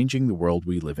that's changing the world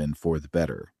we live in for the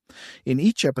better. In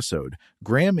each episode,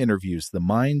 Graham interviews the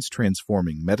minds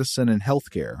transforming medicine and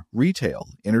healthcare, retail,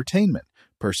 entertainment,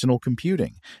 personal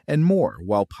computing, and more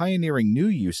while pioneering new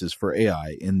uses for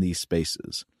AI in these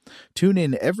spaces. Tune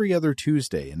in every other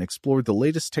Tuesday and explore the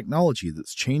latest technology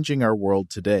that's changing our world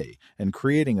today and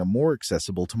creating a more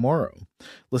accessible tomorrow.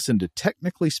 Listen to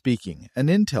Technically Speaking, an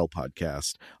Intel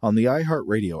podcast on the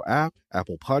iHeartRadio app,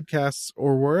 Apple Podcasts,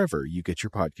 or wherever you get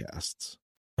your podcasts.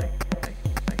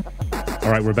 All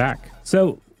right, we're back.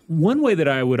 So one way that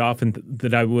I would often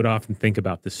think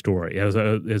about this story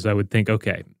is I would think,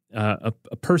 okay, a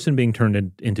person being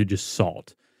turned into just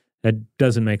salt, that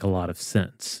doesn't make a lot of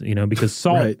sense, because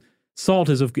salt. Right. Salt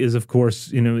is of course,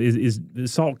 is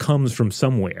salt comes from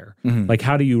somewhere. Mm-hmm. Like,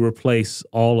 how do you replace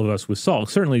all of us with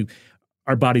salt? Certainly,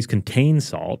 our bodies contain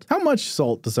salt. How much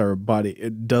salt do our bodies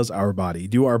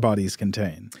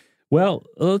contain? Well,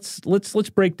 let's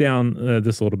break down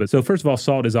this a little bit. So first of all,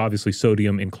 salt is obviously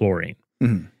sodium and chlorine,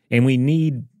 mm-hmm. and we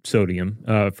need sodium,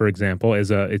 for example, it's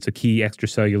a key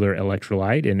extracellular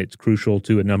electrolyte, and it's crucial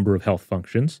to a number of health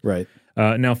functions. Right.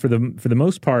 Now, for the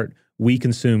most part, we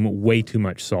consume way too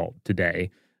much salt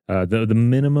today. The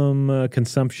minimum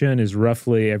consumption is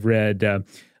roughly, I've read,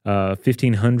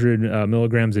 1,500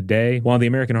 milligrams a day, while the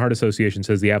American Heart Association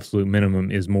says the absolute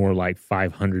minimum is more like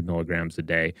 500 milligrams a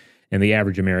day. And the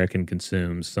average American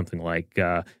consumes something like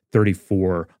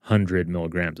 3,400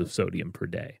 milligrams of sodium per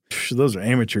day. Those are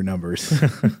amateur numbers.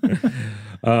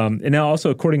 And now also,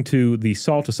 according to the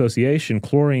Salt Association,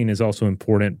 chlorine is also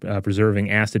important,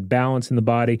 preserving acid balance in the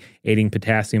body, aiding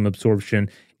potassium absorption.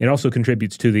 It also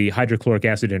contributes to the hydrochloric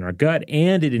acid in our gut,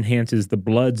 and it enhances the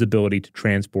blood's ability to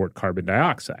transport carbon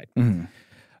dioxide. Mm-hmm.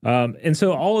 And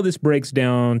so all of this breaks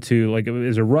down to, like,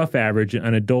 as a rough average,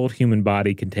 an adult human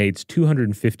body contains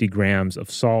 250 grams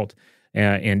of salt,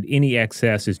 and any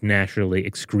excess is naturally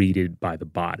excreted by the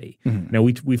body. Mm-hmm. Now,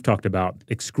 we've talked about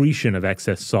excretion of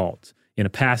excess salt in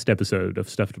a past episode of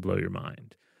Stuff to Blow Your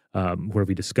Mind, where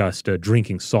we discussed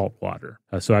drinking salt water.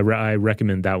 So I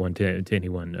recommend that one to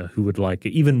anyone who would like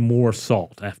even more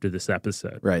salt after this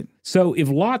episode. Right. So if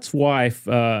Lot's wife,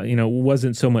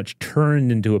 wasn't so much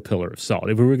turned into a pillar of salt,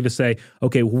 if we were going to say,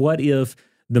 okay, what if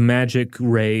the magic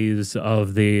rays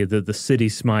of the city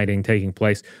smiting taking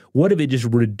place, what if it just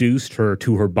reduced her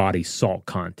to her body's salt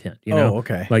content? Oh,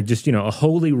 okay. Like just, a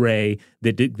holy ray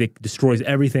that destroys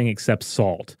everything except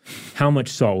salt. How much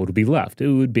salt would be left? It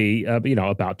would be,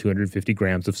 about 250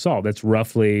 grams of salt. That's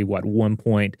roughly,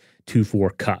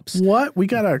 1.24 cups. What? We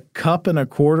got a cup and a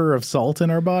quarter of salt in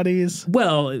our bodies?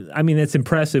 Well, I mean, it's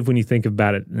impressive when you think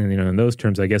about it, in those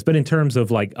terms, I guess. But in terms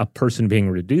of like a person being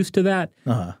reduced to that,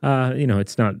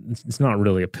 it's not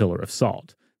really a pillar of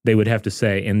salt. They would have to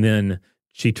say, and then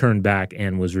she turned back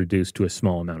and was reduced to a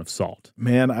small amount of salt.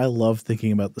 Man, I love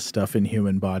thinking about the stuff in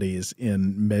human bodies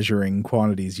in measuring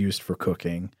quantities used for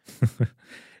cooking.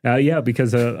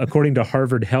 Because according to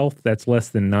Harvard Health, that's less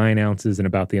than 9 ounces and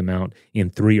about the amount in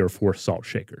 3 or 4 salt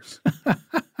shakers.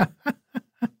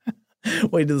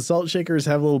 Wait, do the salt shakers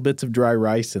have little bits of dry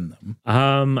rice in them?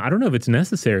 I don't know if it's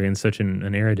necessary in such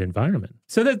an arid environment.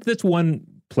 So that's one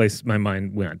place my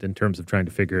mind went in terms of trying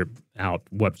to figure out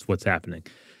what's happening.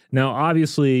 Now,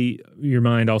 obviously, your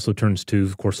mind also turns to,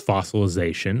 of course,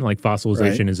 fossilization. Like,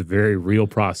 fossilization is a very real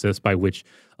process by which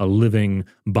a living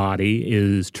body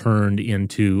is turned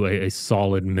into a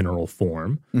solid mineral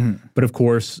form. Mm-hmm. But, of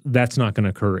course, that's not going to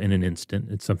occur in an instant.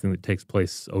 It's something that takes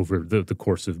place over the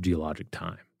course of geologic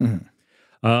time.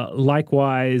 Mm-hmm.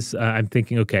 Likewise, I'm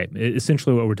thinking, okay,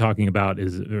 essentially what we're talking about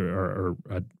is a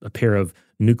pair of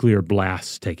nuclear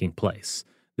blasts taking place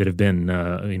that have been,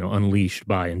 unleashed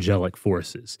by angelic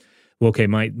forces. Well, okay,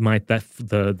 might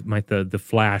the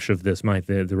flash of this, might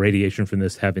the radiation from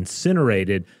this have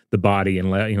incinerated the body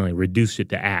and reduced it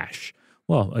to ash?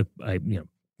 Well,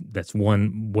 that's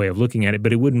one way of looking at it,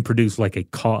 but it wouldn't produce like a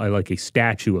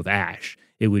statue of ash.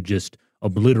 It would just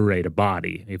obliterate a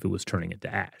body if it was turning it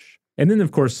to ash. And then,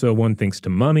 of course, one thinks to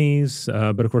mummies,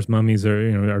 but of course, mummies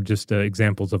are just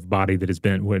examples of body that has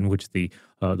been in which the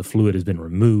fluid has been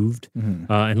removed.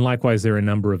 Mm-hmm. And likewise, there are a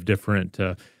number of different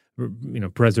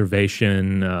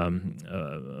preservation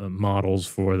models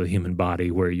for the human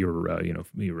body where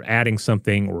you're adding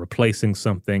something or replacing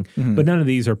something, but none of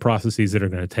these are processes that are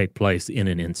going to take place in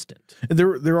an instant.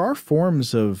 There are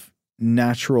forms of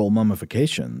natural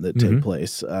mummification that take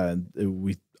place.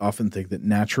 We often think that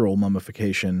natural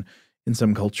mummification in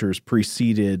some cultures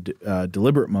preceded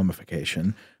deliberate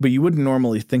mummification, but you wouldn't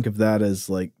normally think of that as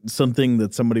like something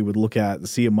that somebody would look at,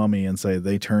 see a mummy, and say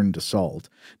they turned to salt.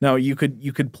 Now you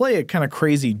could play a kind of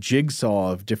crazy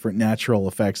jigsaw of different natural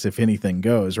effects if anything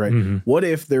goes, right? What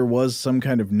if there was some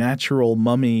kind of natural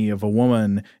mummy of a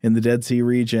woman in the Dead Sea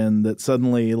region that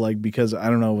suddenly, like because I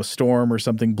don't know, a storm or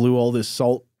something blew all this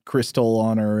salt crystal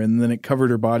on her, and then it covered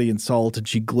her body in salt, and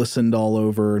she glistened all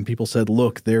over, and people said,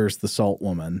 "Look, there's the salt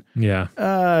woman." Yeah,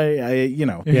 yeah,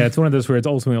 it's one of those where it's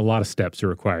ultimately a lot of steps are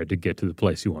required to get to the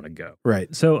place you want to go.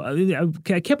 Right. So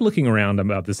I kept looking around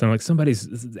about this, and I'm like,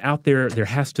 somebody's out there. There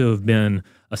has to have been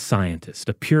a scientist,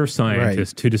 a pure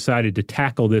scientist, who decided to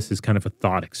tackle this as kind of a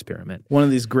thought experiment. One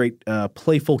of these great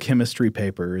playful chemistry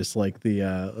papers, like the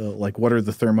like what are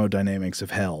the thermodynamics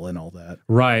of hell and all that.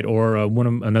 Right. Or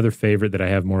another favorite that I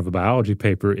have, more of a biology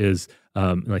paper, is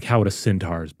like how would a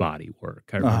centaur's body work?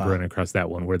 I remember running across that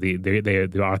one where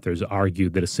the authors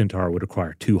argued that a centaur would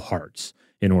require two hearts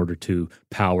in order to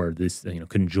power this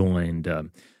conjoined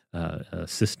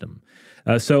system.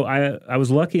 So I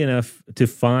was lucky enough to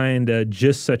find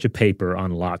just such a paper on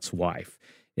Lot's wife,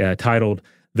 titled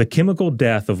 "The Chemical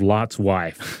Death of Lot's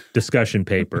Wife" discussion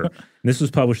paper. And this was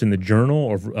published in the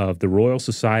Journal of the Royal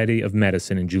Society of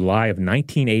Medicine in July of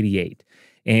 1988.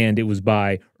 And it was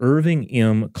by Irving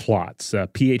M. Klotz,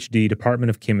 Ph.D.,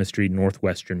 Department of Chemistry,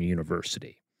 Northwestern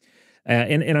University.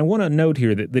 And I want to note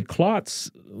here that Klotz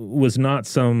was not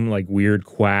some like weird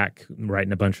quack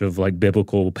writing a bunch of like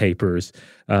biblical papers,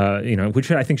 which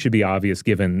I think should be obvious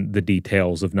given the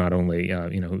details of not only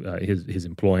his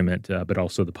employment but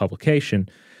also the publication.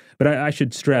 But I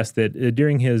should stress that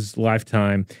during his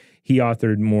lifetime, he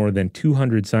authored more than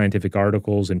 200 scientific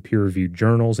articles in peer-reviewed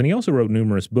journals, and he also wrote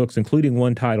numerous books, including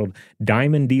one titled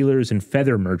 "Diamond Dealers and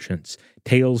Feather Merchants: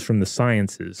 Tales from the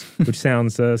Sciences," which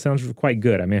sounds quite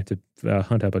good. I may have to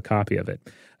hunt up a copy of it.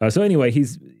 So anyway,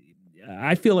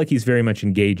 I feel like he's very much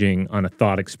engaging on a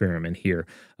thought experiment here,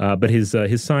 but his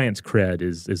science cred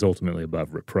is ultimately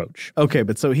above reproach. Okay,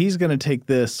 but so he's going to take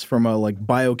this from a like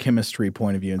biochemistry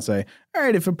point of view and say, all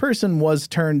right, if a person was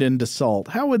turned into salt,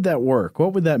 how would that work?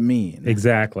 What would that mean?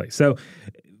 Exactly. So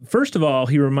first of all,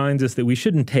 he reminds us that we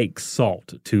shouldn't take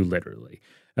salt too literally.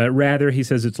 Rather, he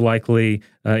says it's likely,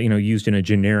 used in a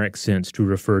generic sense to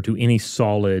refer to any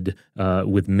solid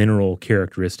with mineral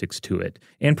characteristics to it,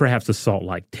 and perhaps a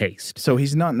salt-like taste. So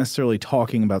he's not necessarily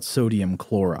talking about sodium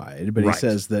chloride, but he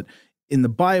says that in the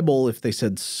Bible, if they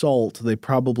said salt, they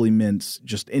probably meant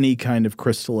just any kind of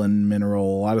crystalline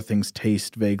mineral. A lot of things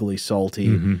taste vaguely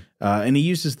salty. And he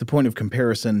uses the point of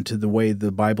comparison to the way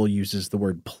the Bible uses the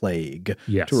word plague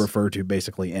to refer to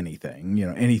basically anything,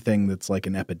 anything that's like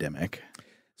an epidemic.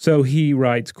 So he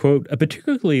writes, quote, "A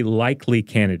particularly likely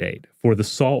candidate for the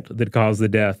salt that caused the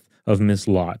death of Miss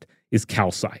Lot is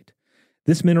calcite.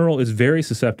 This mineral is very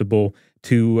susceptible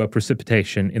to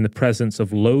precipitation in the presence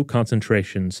of low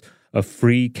concentrations of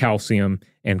free calcium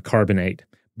and carbonate,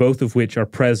 both of which are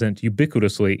present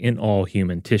ubiquitously in all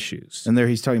human tissues." And there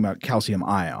he's talking about calcium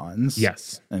ions.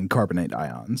 Yes. And carbonate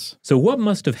ions. So what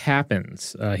must have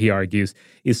happened, he argues,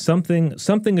 is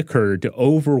something occurred to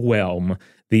overwhelm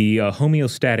the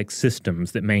homeostatic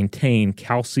systems that maintain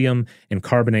calcium and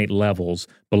carbonate levels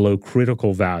below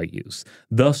critical values,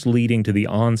 thus leading to the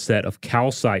onset of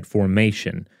calcite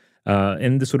formation.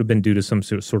 And this would have been due to some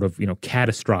sort of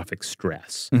catastrophic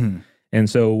stress. And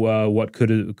so what could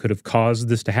have caused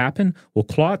this to happen? Well,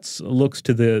 Klotz looks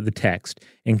to the text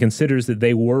and considers that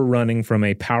they were running from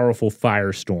a powerful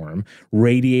firestorm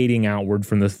radiating outward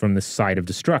from the site of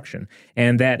destruction,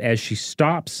 and that as she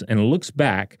stops and looks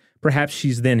back, perhaps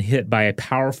she's then hit by a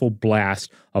powerful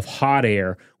blast of hot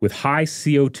air with high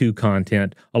CO2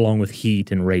 content along with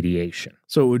heat and radiation.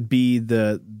 So it would be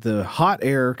the hot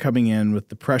air coming in with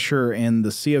the pressure and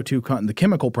the CO2 the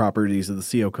chemical properties of the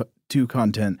CO2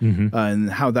 content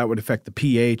and how that would affect the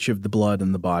pH of the blood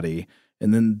in the body,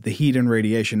 and then the heat and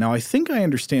radiation. Now, I think I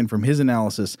understand from his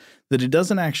analysis that it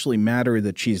doesn't actually matter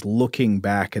that she's looking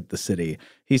back at the city.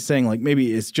 He's saying, like,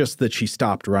 maybe it's just that she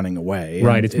stopped running away.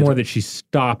 Right. It's more that she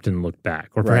stopped and looked back,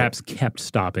 or perhaps kept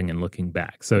stopping and looking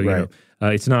back. So,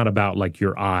 it's not about, like,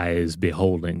 your eyes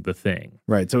beholding the thing.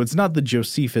 Right. So it's not the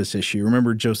Josephus issue.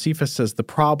 Remember, Josephus says the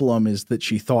problem is that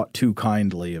she thought too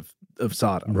kindly of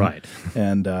Sodom, Right?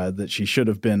 And that she should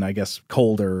have been, I guess,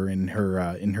 colder in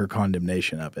her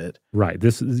condemnation of it. Right.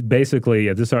 This is basically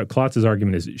Klotz's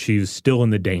argument is she's still in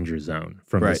the danger zone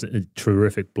from this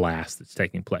terrific blast that's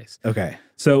taking place. Okay.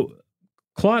 So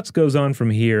Klotz goes on from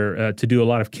here to do a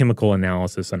lot of chemical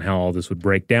analysis on how all this would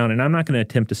break down, and I'm not going to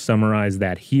attempt to summarize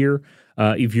that here.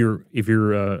 If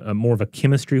you're more of a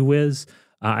chemistry whiz,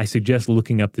 I suggest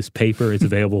looking up this paper. It's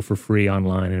available for free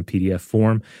online in a PDF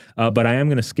form. But I am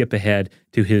going to skip ahead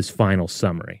to his final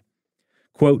summary.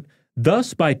 Quote,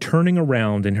 "Thus, by turning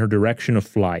around in her direction of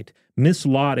flight, Miss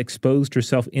Lott exposed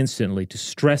herself instantly to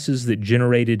stresses that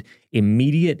generated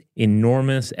immediate,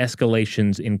 enormous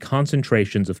escalations in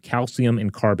concentrations of calcium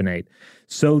and carbonate,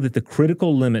 so that the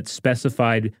critical limits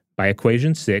specified by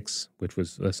Equation 6, which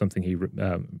was something he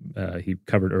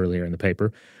covered earlier in the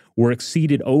paper, were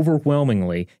exceeded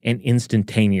overwhelmingly and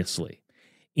instantaneously.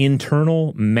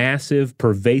 Internal, massive,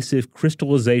 pervasive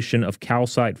crystallization of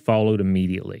calcite followed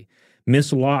immediately.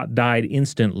 Miss Lott died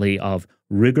instantly of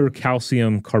rigor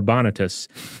calcium carbonatus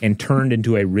and turned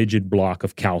into a rigid block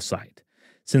of calcite.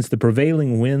 Since the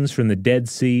prevailing winds from the Dead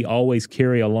Sea always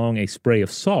carry along a spray of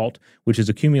salt, which is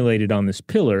accumulated on this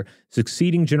pillar,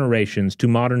 succeeding generations to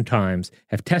modern times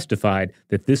have testified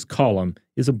that this column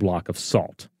is a block of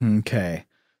salt." Okay.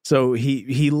 So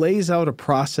he lays out a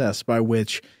process by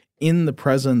which, in the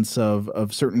presence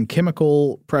of certain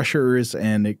chemical pressures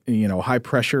and high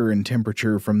pressure and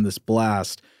temperature from this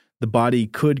blast, the body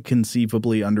could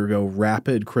conceivably undergo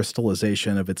rapid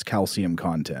crystallization of its calcium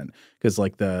content, because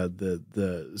like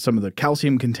the some of the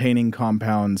calcium containing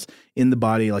compounds in the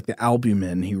body, like the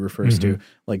albumin he refers to,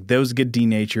 like those get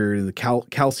denatured, the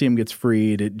calcium gets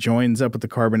freed, it joins up with the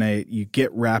carbonate, you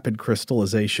get rapid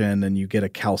crystallization, and you get a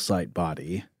calcite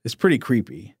body. It's pretty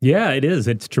creepy. Yeah, it is.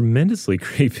 It's tremendously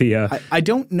creepy. I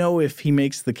don't know if he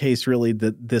makes the case really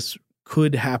that this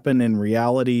could happen in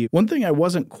reality. One thing I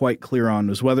wasn't quite clear on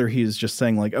was whether he's just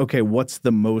saying like, okay, what's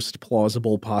the most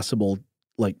plausible possible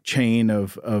like chain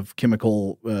of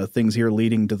chemical things here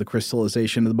leading to the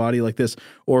crystallization of the body like this,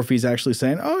 or if he's actually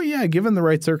saying, oh yeah, given the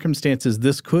right circumstances,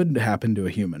 this could happen to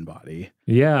a human body.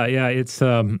 Yeah, it's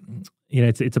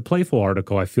it's a playful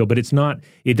article, I feel, but it's not.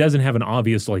 It doesn't have an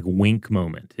obvious like wink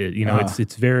moment.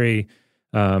 It's very,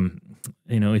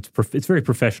 it's very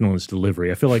professional in its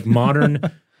delivery. I feel like modern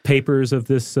papers of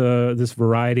this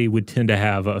variety would tend to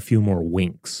have a few more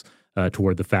winks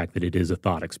toward the fact that it is a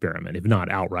thought experiment, if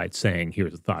not outright saying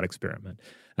here's a thought experiment.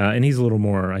 And he's a little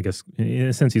more, I guess, in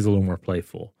a sense, he's a little more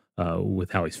playful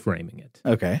with how he's framing it.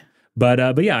 Okay,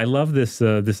 but yeah, I love this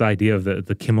idea of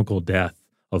the chemical death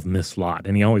of Miss Lott,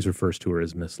 and he always refers to her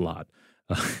as Miss Lott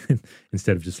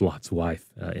instead of just Lott's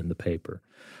wife in the paper.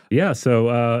 Yeah,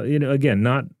 so again,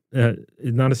 not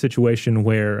a situation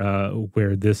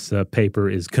where this paper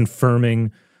is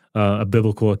confirming a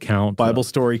biblical account. Bible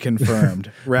story confirmed.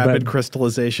 Rapid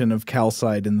crystallization of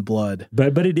calcite in the blood.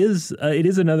 But it is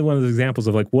another one of those examples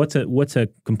of like what's a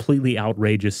completely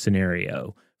outrageous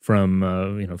scenario from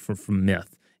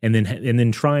myth. And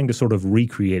then trying to sort of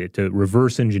recreate it, to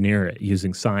reverse engineer it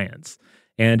using science.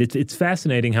 And it's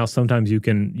fascinating how sometimes you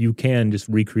can just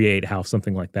recreate how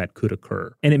something like that could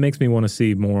occur. And it makes me want to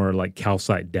see more like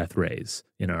calcite death rays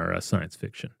in our science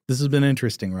fiction. This has been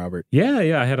interesting, Robert. Yeah,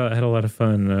 I had a lot of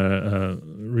fun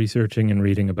researching and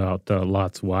reading about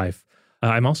Lott's wife.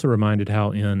 I'm also reminded how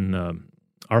in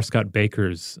R. Scott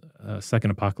Baker's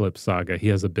Second Apocalypse saga, he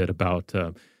has a bit about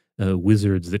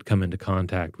wizards that come into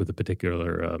contact with a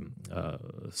particular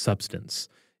substance.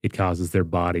 It causes their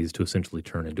bodies to essentially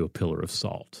turn into a pillar of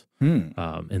salt. And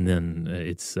then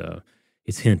it's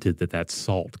hinted that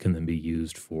salt can then be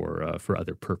used for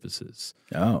other purposes.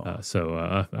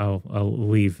 So I'll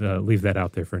leave that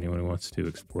out there for anyone who wants to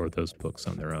explore those books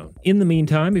on their own. In the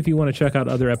meantime, if you want to check out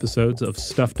other episodes of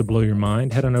Stuff to Blow Your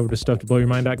Mind, head on over to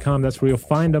stufftoblowyourmind.com. That's where you'll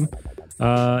find them.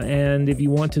 And if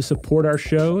you want to support our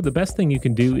show, the best thing you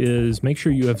can do is make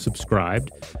sure you have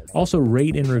subscribed. Also,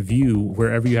 rate and review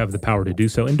wherever you have the power to do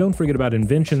so. And don't forget about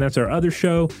Invention. That's our other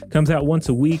show. Comes out once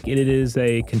a week, and it is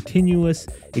a continuous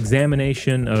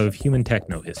examination of human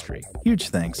techno history. Huge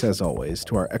thanks, as always,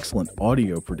 to our excellent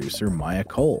audio producer, Maya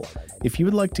Cole. If you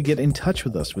would like to get in touch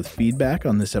with us with feedback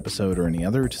on this episode or any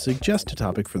other, to suggest a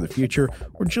topic for the future,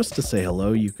 or just to say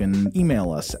hello, you can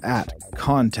email us at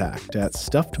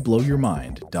contact@stufftoblowyourmind.com.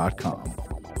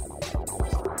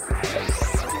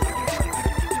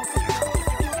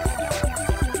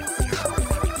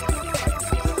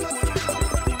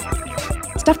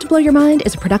 Stuff to Blow Your Mind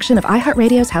is a production of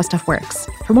iHeartRadio's How Stuff Works.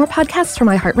 For more podcasts from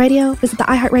iHeartRadio, visit the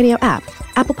iHeartRadio app,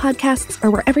 Apple Podcasts, or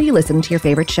wherever you listen to your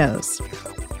favorite shows.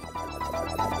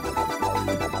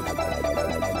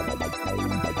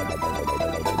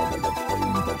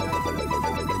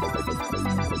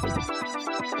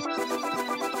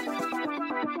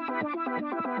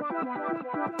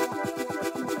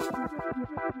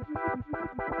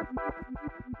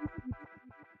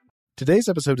 Today's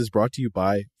episode is brought to you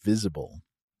by Visible.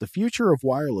 The future of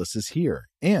wireless is here,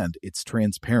 and it's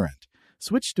transparent.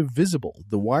 Switch to Visible,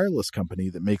 the wireless company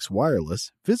that makes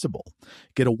wireless visible.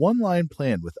 Get a one-line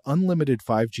plan with unlimited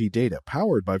 5G data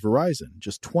powered by Verizon,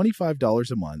 just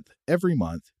 $25 a month, every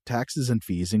month, taxes and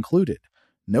fees included.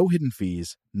 No hidden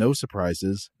fees, no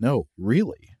surprises, no,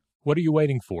 really. What are you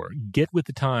waiting for? Get with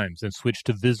the times and switch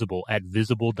to Visible at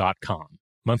Visible.com.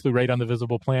 Monthly rate on the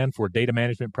Visible plan for data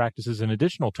management practices and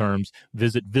additional terms,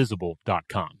 visit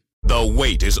Visible.com. The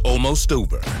wait is almost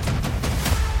over.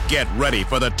 Get ready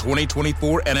for the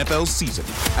 2024 NFL season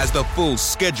as the full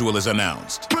schedule is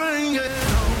announced.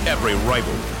 Every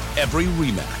rivalry, every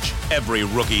rematch, every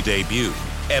rookie debut,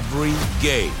 every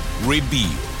game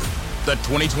revealed. The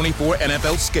 2024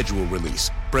 NFL schedule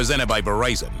release, presented by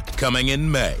Verizon, coming in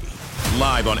May.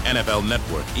 Live on NFL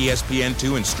Network,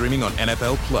 ESPN2, and streaming on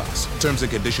NFL Plus. Terms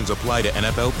and conditions apply to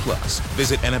NFL Plus.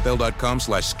 Visit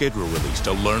NFL.com/schedule release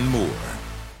to learn more.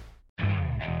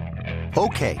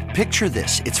 Okay, picture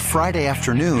this. It's Friday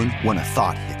afternoon when a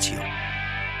thought hits you.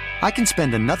 I can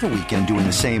spend another weekend doing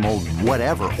the same old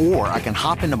whatever, or I can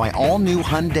hop into my all-new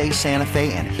Hyundai Santa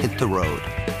Fe and hit the road.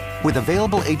 With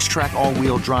available H-Track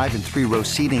all-wheel drive and 3-row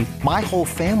seating, my whole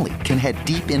family can head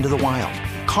deep into the wild.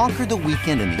 Conquer the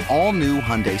weekend in the all-new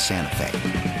Hyundai Santa Fe.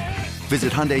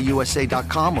 Visit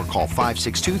HyundaiUSA.com or call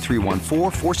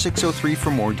 562-314-4603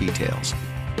 for more details.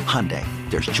 Hyundai,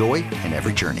 there's joy in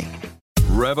every journey.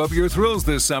 Rev up your thrills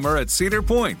this summer at Cedar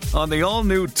Point on the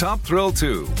all-new Top Thrill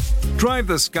 2. Drive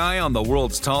the sky on the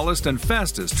world's tallest and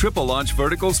fastest triple-launch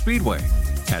vertical speedway.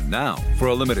 And now, for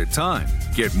a limited time,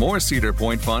 get more Cedar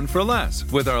Point fun for less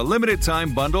with our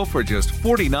limited-time bundle for just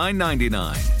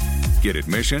 $49.99. Get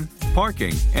admission,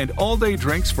 parking, and all-day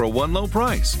drinks for one low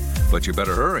price. But you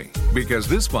better hurry, because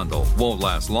this bundle won't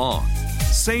last long.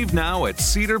 Save now at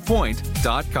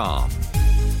cedarpoint.com.